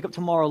want you to wake up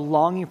tomorrow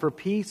longing for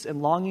peace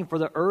and longing for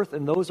the earth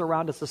and those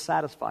around us to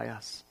satisfy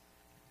us.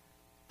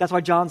 That's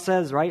why John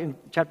says, right, in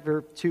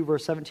chapter 2,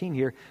 verse 17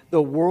 here,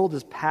 the world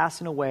is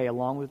passing away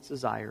along with its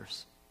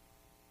desires.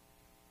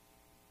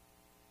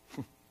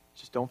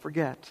 Just don't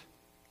forget,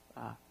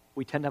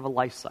 we tend to have a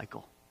life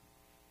cycle.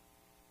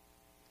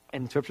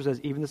 And Scripture says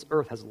even this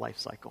earth has a life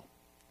cycle.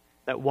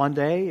 That one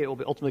day it will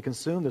be ultimately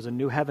consumed. There's a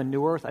new heaven,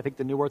 new earth. I think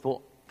the new earth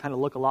will kind of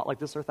look a lot like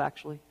this earth,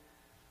 actually.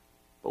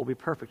 But will be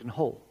perfect and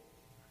whole.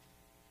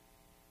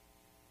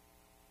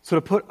 So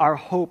to put our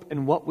hope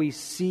in what we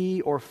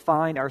see or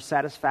find our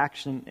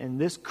satisfaction in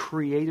this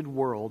created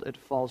world, it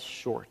falls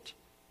short.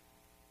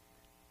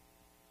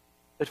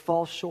 It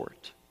falls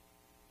short.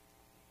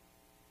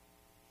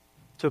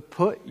 To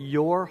put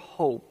your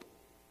hope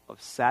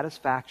of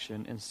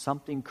satisfaction in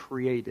something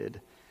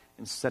created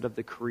instead of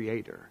the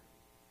Creator,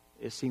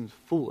 it seems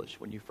foolish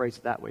when you phrase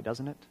it that way,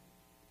 doesn't it?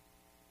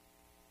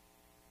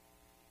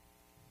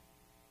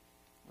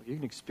 You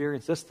can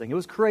experience this thing. It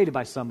was created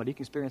by somebody. You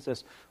can experience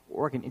this.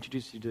 Or I can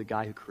introduce you to the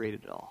guy who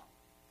created it all.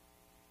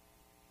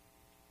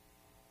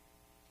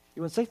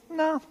 You wouldn't say,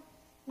 no,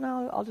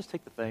 I'll just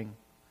take the thing.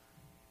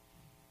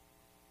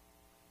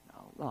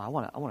 No, I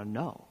want to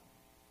know.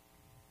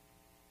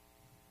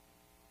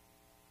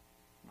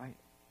 Right?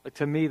 Like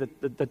to me,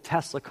 the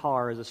Tesla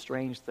car is a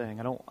strange thing.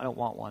 I don't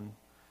want one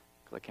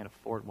because I can't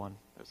afford one.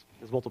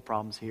 There's multiple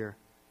problems here.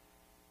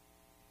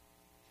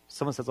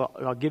 Someone says,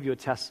 I'll give you a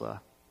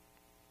Tesla.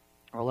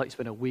 Or I'll let you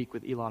spend a week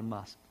with Elon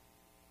Musk.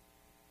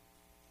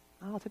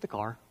 I'll take the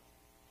car.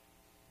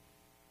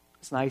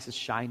 It's nice, it's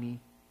shiny.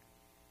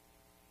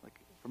 Like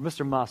for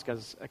Mr. Musk,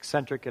 as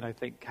eccentric and I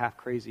think half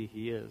crazy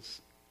he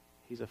is,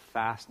 he's a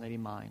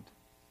fascinating mind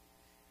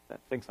that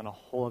thinks on a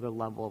whole other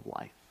level of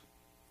life.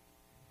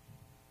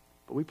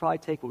 But we probably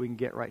take what we can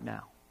get right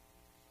now.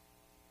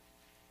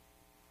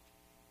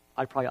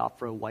 I'd probably opt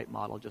for a white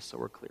model just so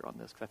we're clear on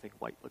this, because I think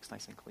white looks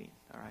nice and clean,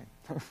 all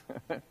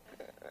right?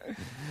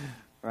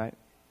 Right?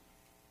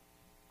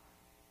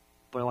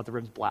 But I want the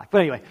rims black. But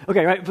anyway,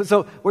 okay, right?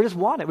 So we just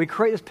want it. We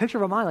create this picture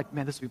of our mind like,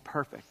 man, this would be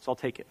perfect, so I'll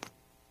take it.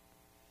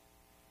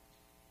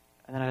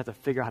 And then I have to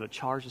figure out how to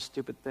charge this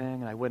stupid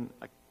thing, and I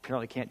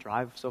apparently can't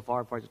drive so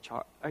far before I have to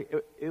charge.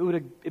 It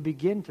would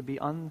begin to be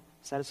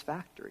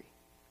unsatisfactory.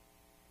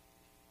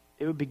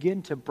 It would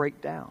begin to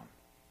break down.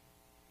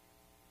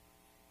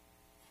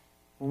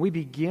 When we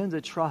begin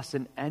to trust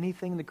in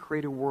anything in the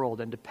created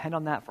world and depend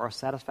on that for our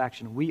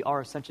satisfaction, we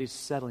are essentially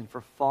settling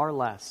for far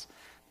less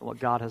than what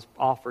God has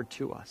offered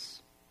to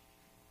us.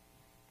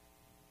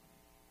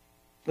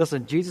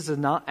 Listen, Jesus is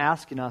not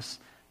asking us,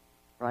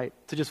 right,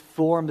 to just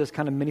form this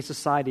kind of mini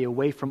society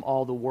away from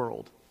all the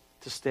world,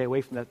 to stay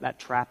away from that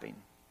trapping.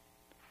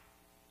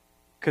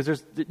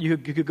 Because you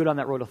could go down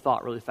that road of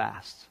thought really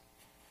fast.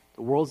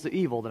 The world's the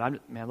evil, then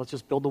let's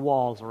just build the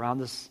walls around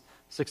this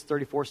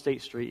 634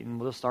 State Street and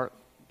we'll just start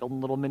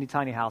building little mini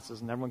tiny houses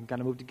and everyone can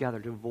kind of move together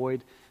to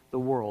avoid the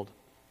world.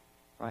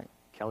 Right?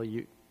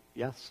 Kelly,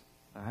 yes?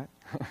 All right.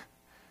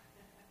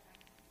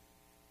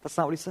 That's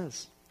not what he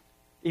says.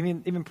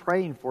 Even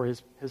praying for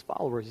his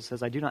followers, he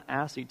says, I do not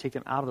ask that you take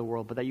them out of the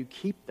world, but that you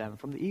keep them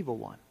from the evil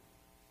one.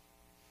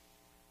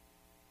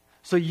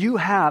 So you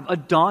have a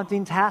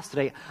daunting task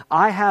today.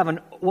 I have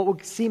what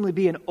would seemingly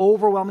be an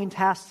overwhelming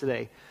task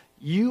today.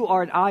 You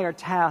and I are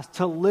tasked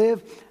to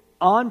live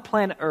on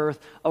planet Earth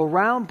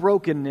around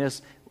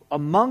brokenness,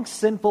 amongst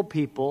sinful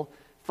people,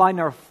 find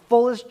our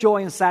fullest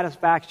joy and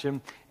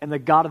satisfaction in the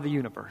God of the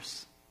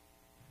universe.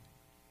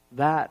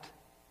 That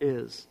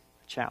is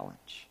a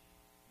challenge.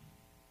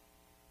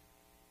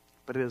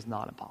 But it is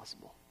not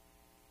impossible.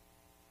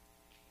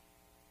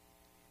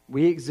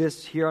 We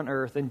exist here on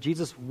earth, and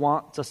Jesus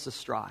wants us to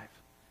strive.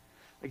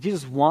 Like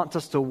Jesus wants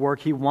us to work.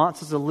 He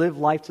wants us to live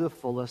life to the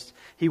fullest.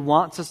 He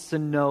wants us to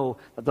know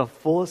that the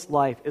fullest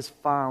life is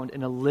found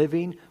in a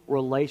living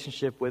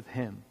relationship with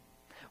Him.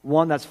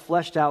 One that's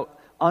fleshed out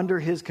under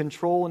His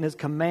control and His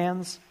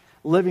commands,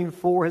 living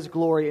for His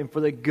glory and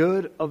for the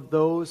good of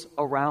those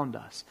around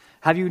us.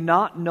 Have you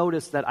not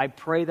noticed that I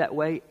pray that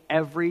way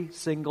every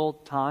single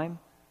time?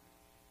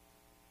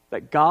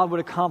 That God would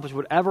accomplish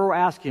whatever we're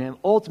asking Him,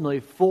 ultimately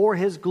for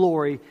His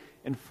glory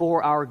and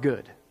for our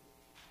good.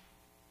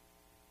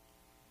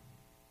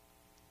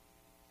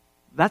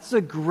 That's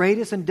the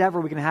greatest endeavor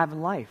we can have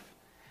in life.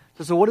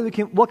 So what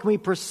can we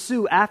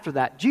pursue after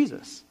that?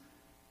 Jesus.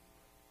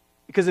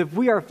 Because if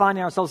we are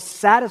finding ourselves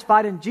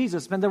satisfied in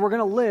Jesus, then we're going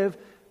to live,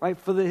 right,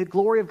 for the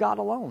glory of God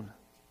alone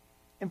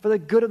and for the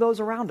good of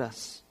those around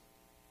us.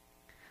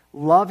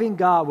 Loving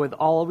God with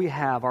all we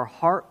have, our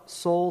heart,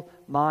 soul,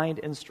 mind,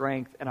 and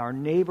strength, and our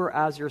neighbor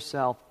as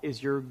yourself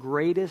is your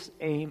greatest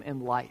aim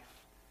in life.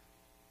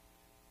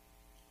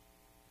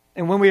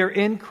 And when we are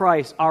in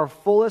Christ, our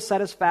fullest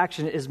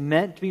satisfaction is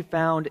meant to be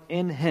found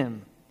in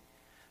Him.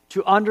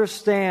 To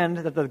understand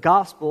that the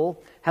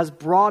gospel has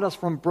brought us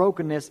from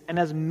brokenness and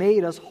has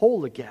made us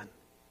whole again.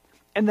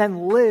 And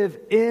then live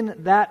in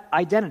that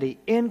identity,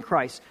 in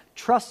Christ,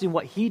 trusting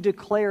what He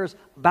declares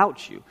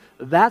about you.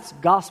 That's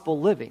gospel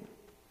living.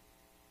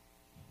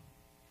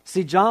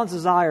 See, John's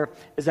desire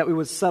is that we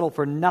would settle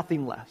for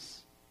nothing less.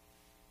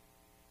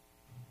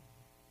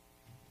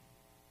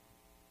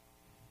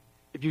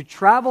 If you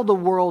travel the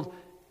world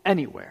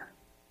anywhere,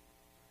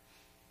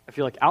 I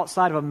feel like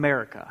outside of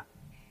America,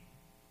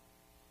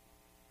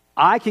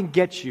 I can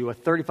get you a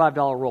 $35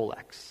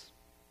 Rolex.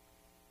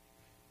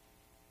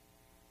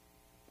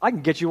 I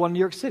can get you one in New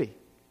York City.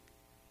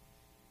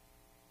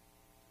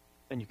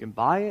 And you can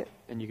buy it,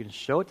 and you can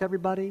show it to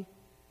everybody,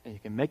 and you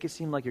can make it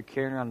seem like you're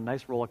carrying around a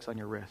nice Rolex on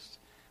your wrist,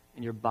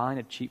 and you're buying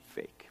a cheap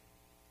fake.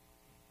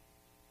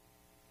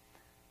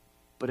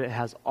 But it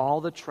has all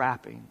the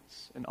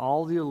trappings and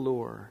all the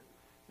allure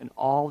and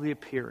all the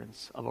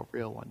appearance of a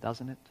real one,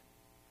 doesn't it?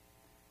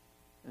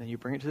 And then you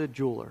bring it to the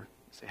jeweler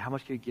and say, how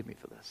much can you give me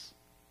for this?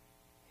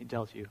 He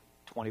tells you,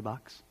 $20.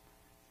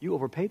 You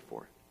overpaid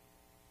for it.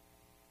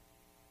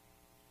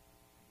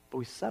 But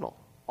we settle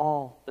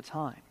all the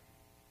time.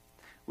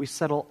 We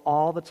settle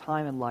all the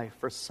time in life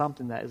for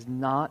something that is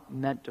not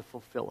meant to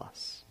fulfill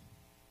us.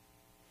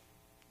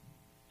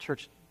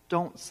 Church,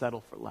 don't settle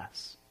for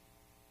less.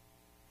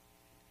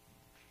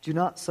 Do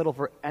not settle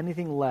for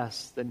anything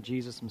less than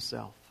Jesus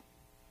Himself.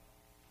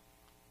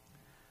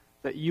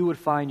 That you would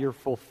find your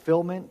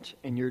fulfillment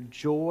and your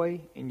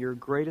joy and your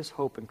greatest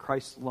hope in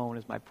Christ alone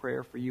is my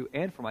prayer for you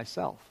and for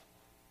myself.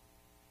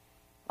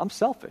 I'm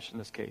selfish in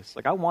this case.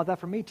 Like, I want that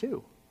for me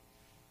too.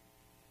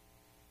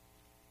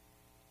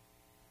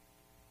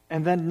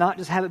 And then not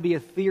just have it be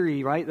a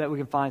theory, right, that we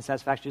can find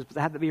satisfaction, but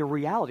to have it be a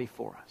reality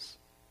for us.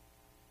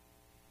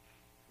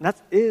 And that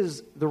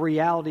is the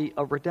reality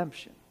of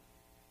redemption.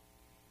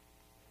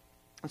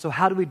 And so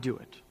how do we do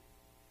it?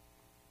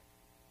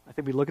 I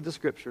think we look at the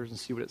Scriptures and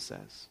see what it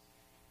says.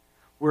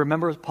 We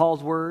remember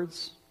Paul's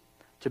words,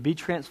 to be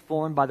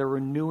transformed by the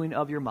renewing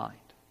of your mind.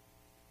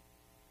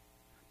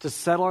 To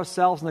settle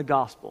ourselves in the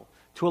gospel.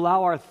 To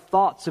allow our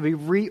thoughts to be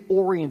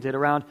reoriented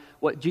around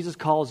what Jesus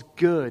calls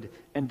good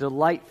and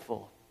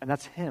delightful. And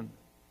that's Him.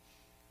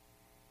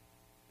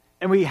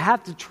 And we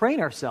have to train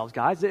ourselves,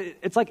 guys.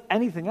 It's like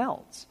anything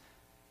else.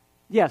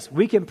 Yes,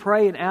 we can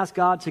pray and ask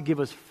God to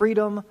give us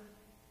freedom,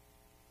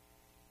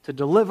 to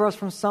deliver us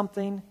from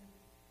something.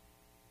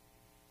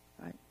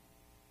 Right?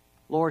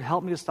 Lord,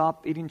 help me to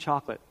stop eating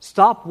chocolate.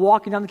 Stop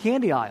walking down the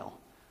candy aisle.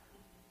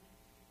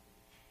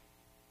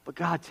 But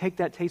God, take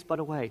that taste bud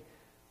away.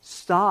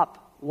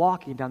 Stop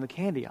walking down the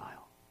candy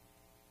aisle.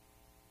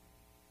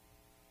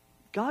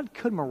 God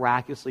could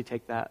miraculously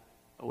take that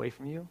away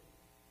from you.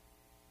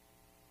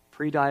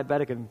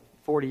 Pre-diabetic and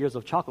 40 years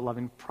of chocolate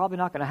loving, probably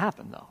not going to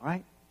happen though,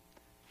 right?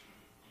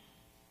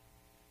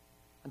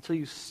 Until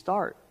you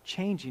start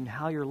changing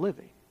how you're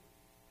living.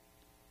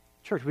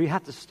 Church, we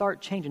have to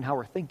start changing how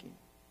we're thinking.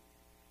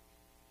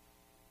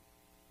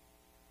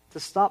 To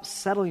stop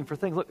settling for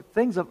things. Look,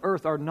 things of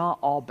earth are not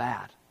all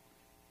bad.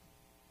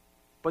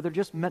 But they're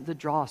just meant to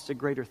draw us to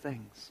greater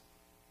things.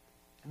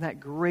 And that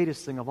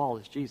greatest thing of all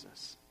is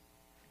Jesus.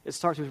 It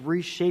starts with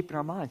reshaping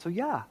our mind. So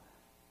yeah,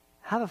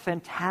 have a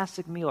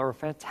fantastic meal or a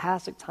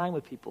fantastic time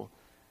with people.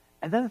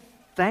 And then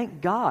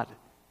thank God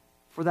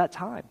for that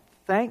time.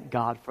 Thank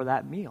God for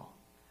that meal.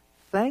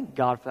 Thank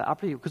God for that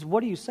opportunity. Because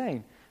what are you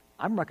saying?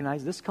 I'm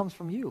recognizing this comes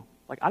from you.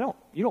 Like, I'm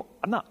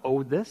not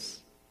owed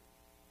this.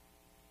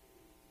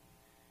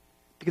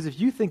 Because if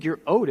you think you're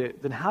owed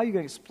it, then how are you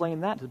going to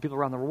explain that to the people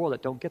around the world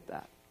that don't get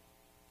that?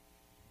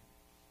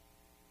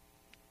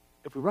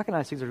 If we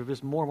recognize things are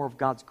just more and more of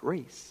God's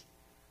grace.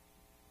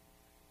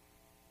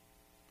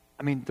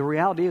 I mean, the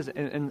reality is,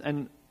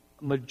 in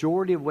a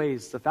majority of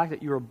ways, the fact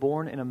that you were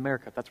born in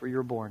America, if that's where you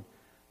were born,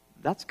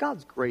 that's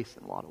God's grace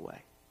in a lot of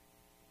ways.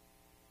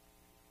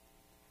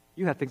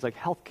 You have things like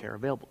health care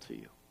available to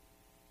you.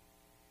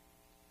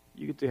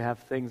 You get to have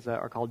things that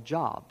are called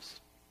jobs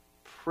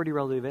pretty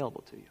readily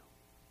available to you.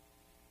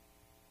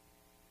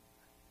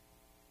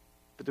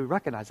 But to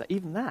recognize that,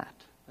 even that,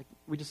 like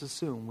we just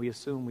assume, and we're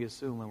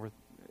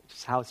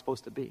just how it's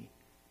supposed to be.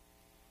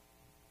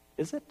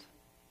 Is it?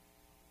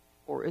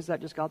 Or is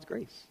that just God's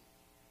grace?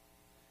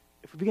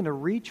 If we begin to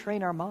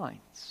retrain our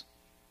minds,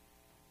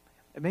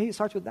 maybe it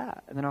starts with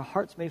that, and then our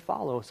hearts may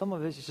follow. Some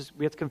of it is just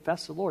we have to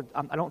confess to the Lord,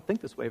 I don't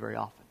think this way very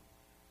often.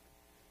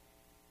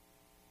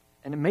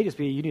 And it may just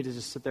be you need to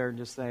just sit there and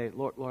just say,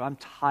 Lord, I'm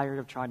tired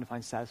of trying to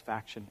find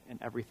satisfaction in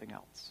everything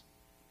else.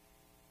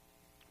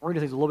 We're going to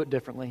do things a little bit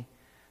differently.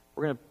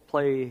 We're going to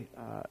play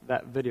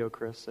that video,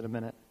 Chris, in a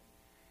minute.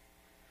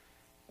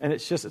 And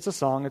it's a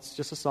song. It's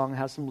just a song that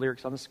has some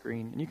lyrics on the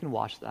screen, and you can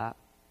watch that.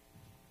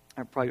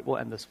 We'll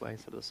end this way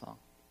instead of the song.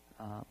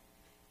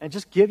 And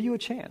just give you a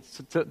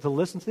chance to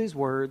listen to these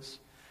words,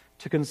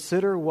 to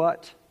consider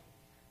what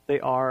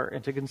they are,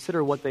 and to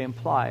consider what they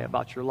imply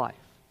about your life.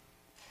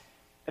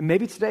 And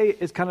maybe today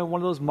is kind of one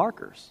of those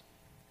markers.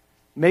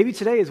 Maybe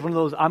today is one of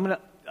those,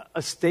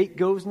 a stake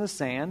goes in the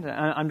sand, and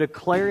I'm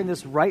declaring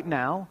this right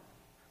now,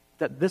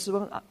 that this is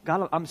what,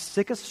 God, I'm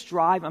sick of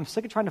striving, I'm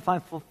sick of trying to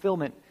find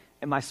fulfillment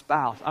in my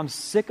spouse. I'm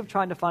sick of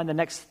trying to find the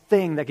next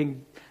thing that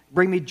can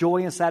bring me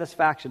joy and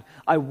satisfaction.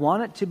 I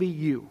want it to be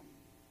you.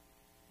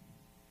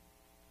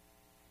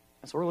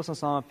 And so we're listening to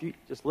a song. If you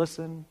just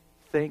listen,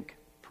 think,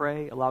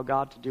 pray, allow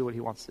God to do what he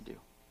wants to do.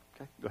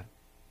 Okay, go ahead.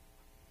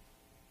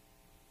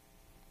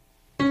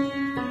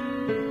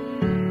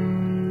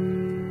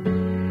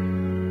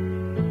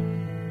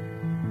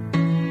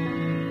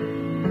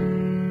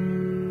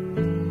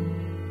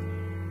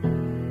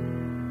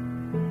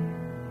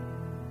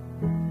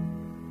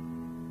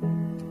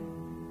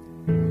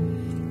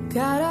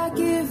 God, I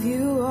give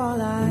you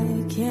all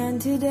I can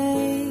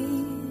today.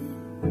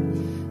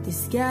 The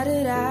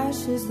scattered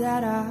ashes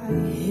that I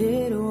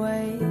hid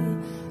away,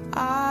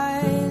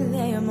 I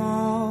lay them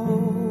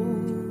all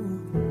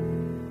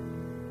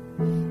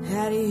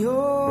at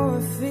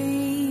your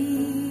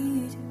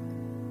feet.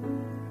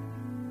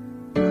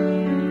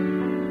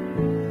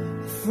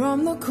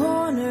 From the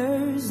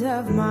corners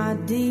of my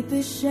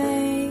deepest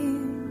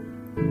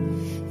shame,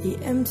 the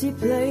empty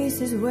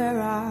places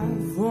where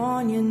I've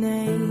worn your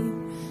name,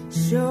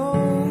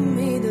 show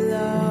me the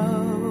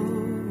love.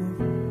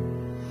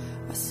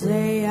 I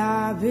say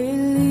I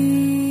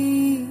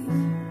believe.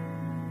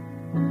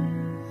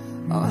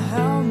 Oh,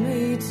 help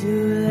me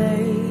to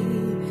lay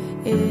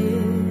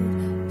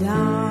it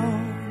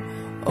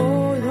down.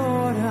 Oh,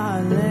 Lord,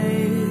 I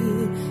lay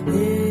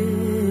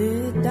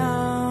it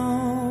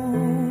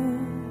down.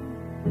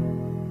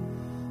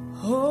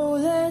 Oh,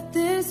 let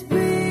this be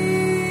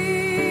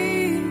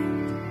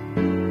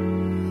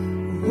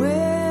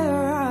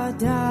where I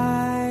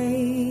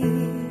die.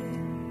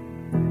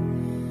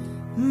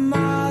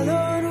 My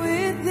Lord,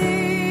 with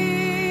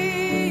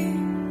thee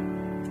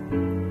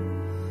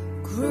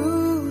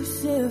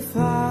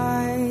crucified,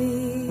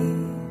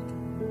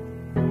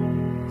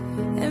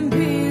 and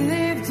be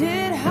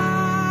lifted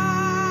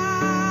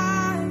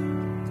high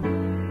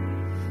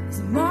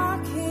as my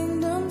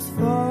kingdoms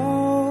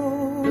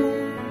fall,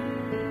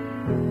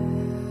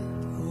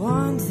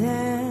 once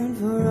and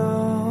for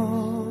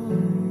all,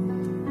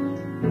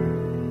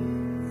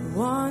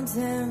 once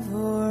and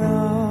for all.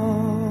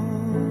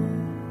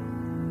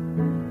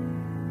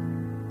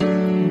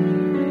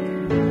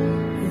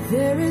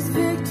 There is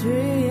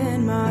victory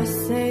in my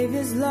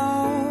Savior's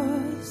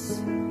loss,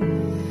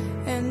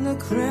 and the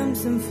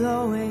crimson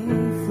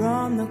flowing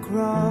from the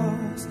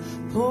cross.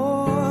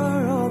 Pour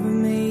over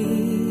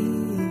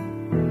me,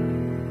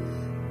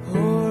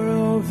 pour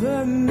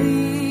over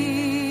me.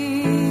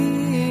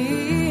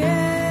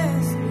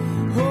 Yes,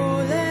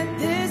 oh, let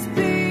this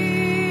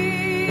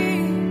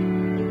be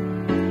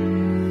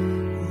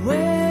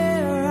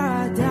where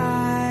I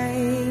die.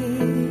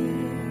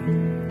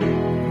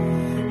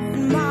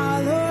 And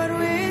my Lord,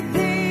 with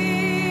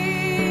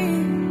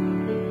thee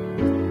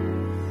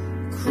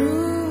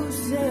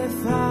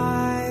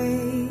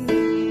crucified,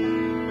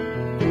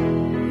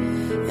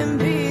 and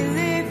be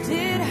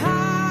lifted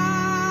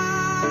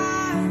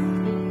high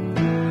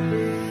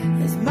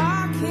as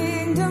my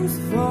kingdoms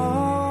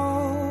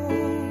fall,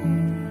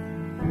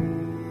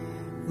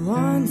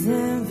 once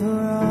and for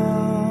all.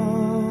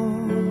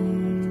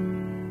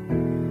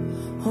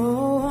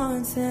 Oh,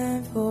 once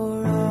and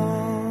for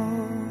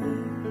all.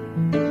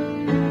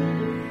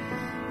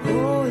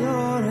 Oh,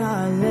 Lord,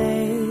 I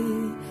lay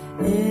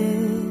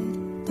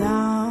it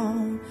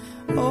down.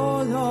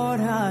 Oh,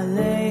 Lord, I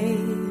lay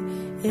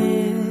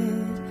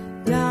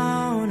it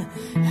down.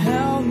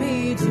 Help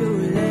me to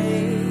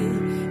lay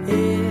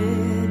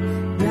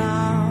it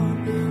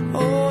down.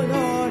 Oh,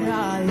 Lord,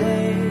 I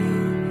lay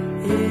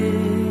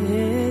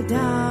it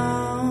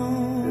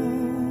down.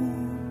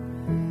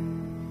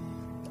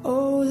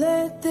 Oh,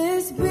 let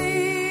this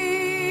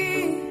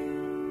be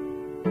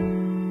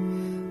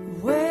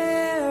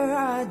where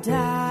I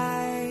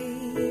die.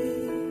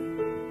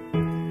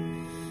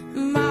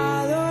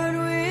 My Lord,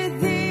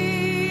 with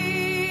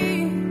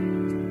thee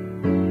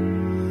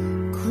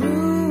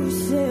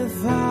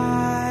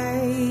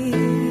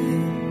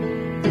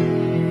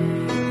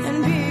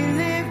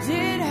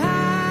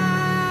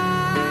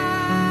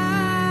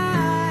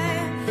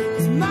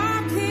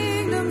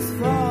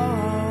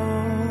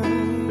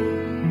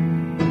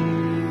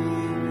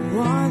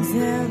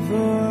for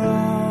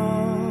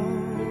all,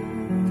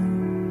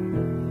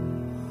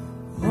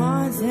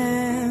 once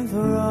and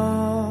for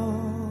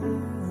all,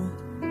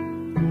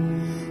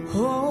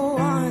 oh,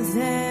 once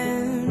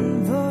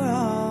and for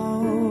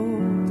all,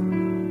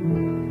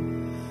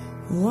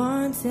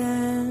 once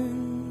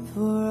and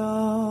for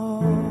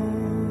all.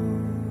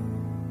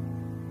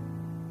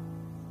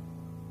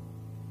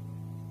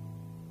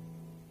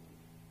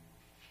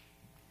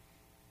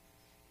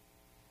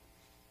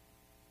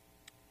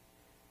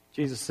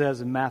 Jesus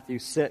says in Matthew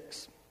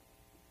 6,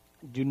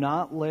 "Do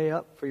not lay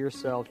up for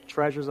yourself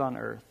treasures on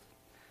earth,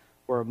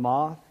 where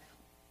moth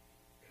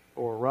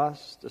or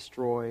rust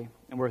destroy,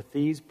 and where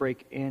thieves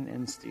break in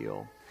and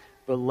steal.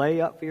 But lay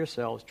up for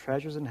yourselves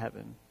treasures in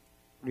heaven,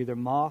 where neither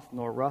moth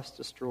nor rust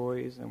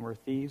destroys, and where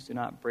thieves do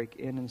not break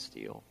in and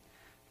steal.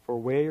 For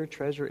where your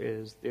treasure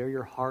is, there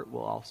your heart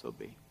will also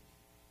be."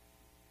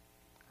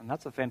 And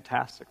that's a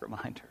fantastic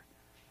reminder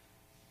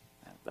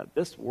that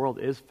this world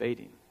is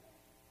fading.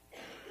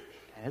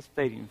 And it's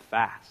fading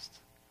fast.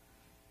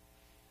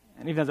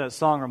 And even as that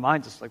song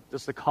reminds us, like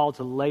just the call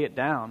to lay it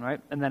down, right?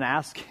 And then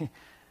asking,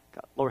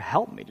 God, Lord,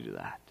 help me to do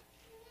that.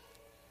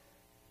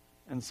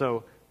 And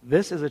so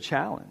this is a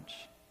challenge.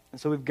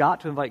 And so we've got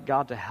to invite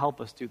God to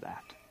help us do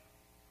that.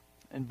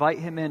 Invite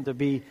him in to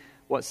be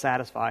what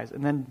satisfies.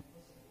 And then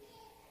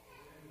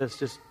this,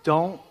 just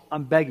don't,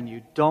 I'm begging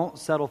you, don't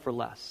settle for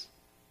less.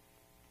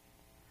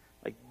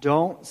 Like,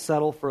 don't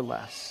settle for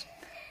less.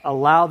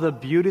 Allow the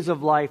beauties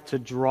of life to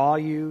draw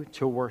you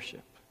to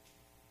worship.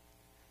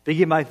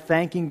 Begin by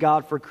thanking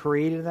God for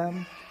creating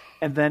them,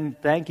 and then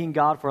thanking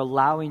God for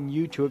allowing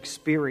you to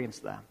experience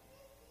them.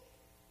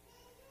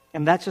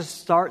 And that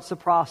just starts the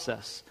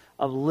process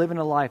of living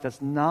a life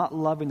that's not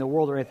loving the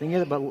world or anything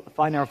in it, but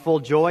finding our full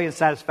joy and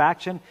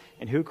satisfaction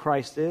in who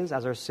Christ is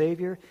as our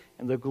Savior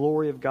and the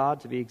glory of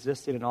God to be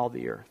existing in all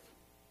the earth.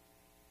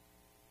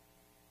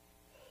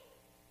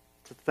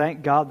 To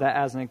thank God that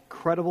as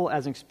incredible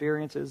as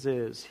experiences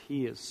is,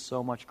 he is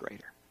so much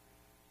greater.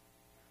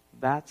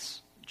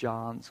 That's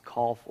John's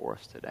call for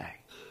us today.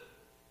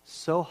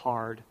 So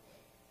hard,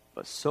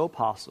 but so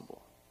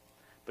possible.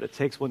 But it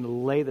takes one to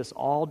lay this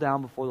all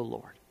down before the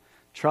Lord,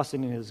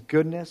 trusting in his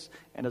goodness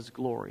and his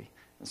glory.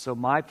 And so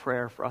my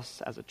prayer for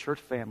us as a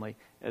church family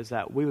is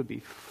that we would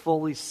be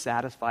fully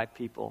satisfied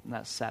people, and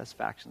that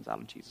satisfaction is out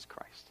of Jesus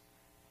Christ.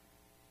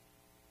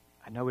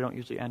 I know we don't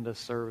usually end a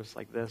service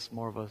like this,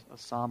 more of a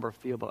somber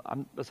feel, but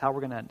that's how we're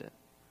going to end it.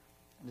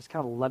 And just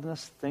kind of letting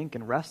us think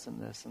and rest in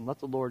this and let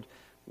the Lord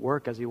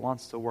work as he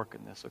wants to work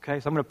in this, okay?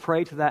 So I'm going to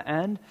pray to that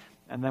end,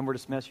 and then we're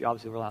dismissed. You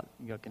obviously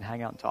can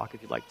hang out and talk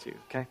if you'd like to,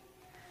 okay?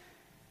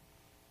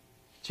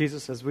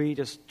 Jesus, as we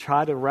just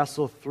try to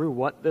wrestle through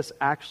what this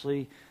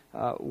actually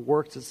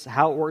works,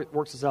 how it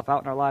works itself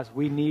out in our lives,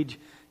 we need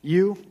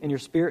you and your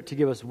Spirit to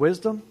give us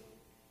wisdom.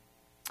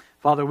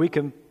 Father, we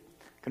can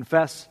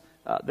confess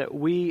that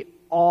we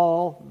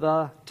all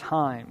the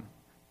time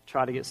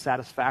try to get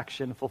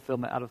satisfaction and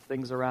fulfillment out of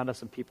things around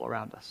us and people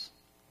around us.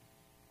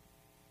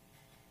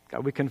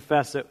 God, we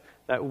confess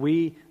that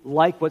we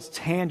like what's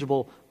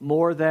tangible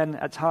more than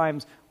at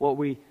times what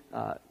we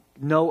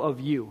know of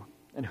you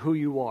and who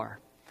you are.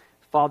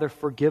 Father,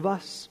 forgive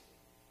us.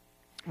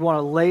 We want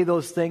to lay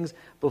those things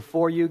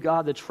before you,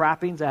 God, the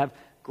trappings that have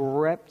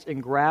gripped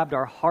and grabbed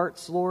our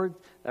hearts, Lord,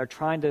 that are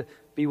trying to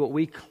be what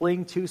we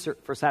cling to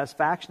for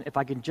satisfaction. If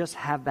I can just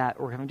have that,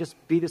 or if I can just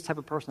be this type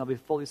of person, I'll be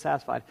fully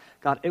satisfied.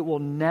 God, it will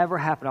never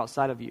happen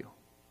outside of you.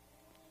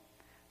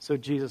 So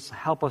Jesus,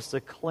 help us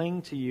to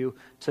cling to you,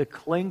 to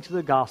cling to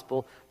the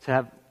gospel, to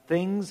have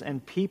things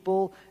and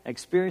people,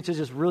 experiences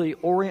just really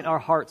orient our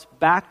hearts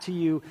back to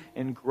you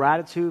in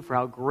gratitude for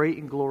how great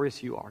and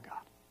glorious you are, God.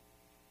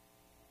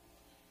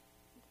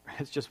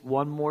 It's just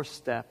one more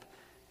step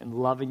in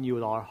loving you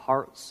with all our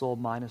heart, soul,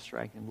 mind, and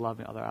strength, and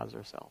loving others as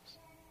ourselves.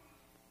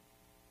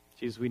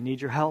 Jesus, we need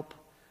your help.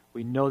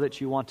 We know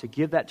that you want to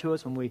give that to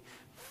us when we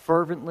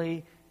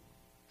fervently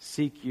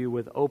seek you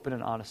with open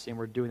and honesty, and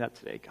we're doing that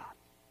today, God.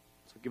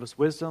 So give us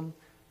wisdom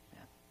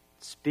and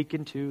speak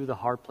into the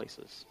hard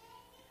places.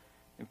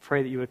 And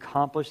pray that you would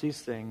accomplish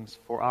these things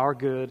for our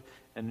good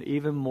and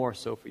even more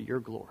so for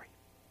your glory.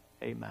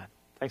 Amen.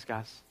 Thanks,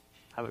 guys.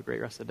 Have a great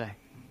rest of the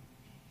day.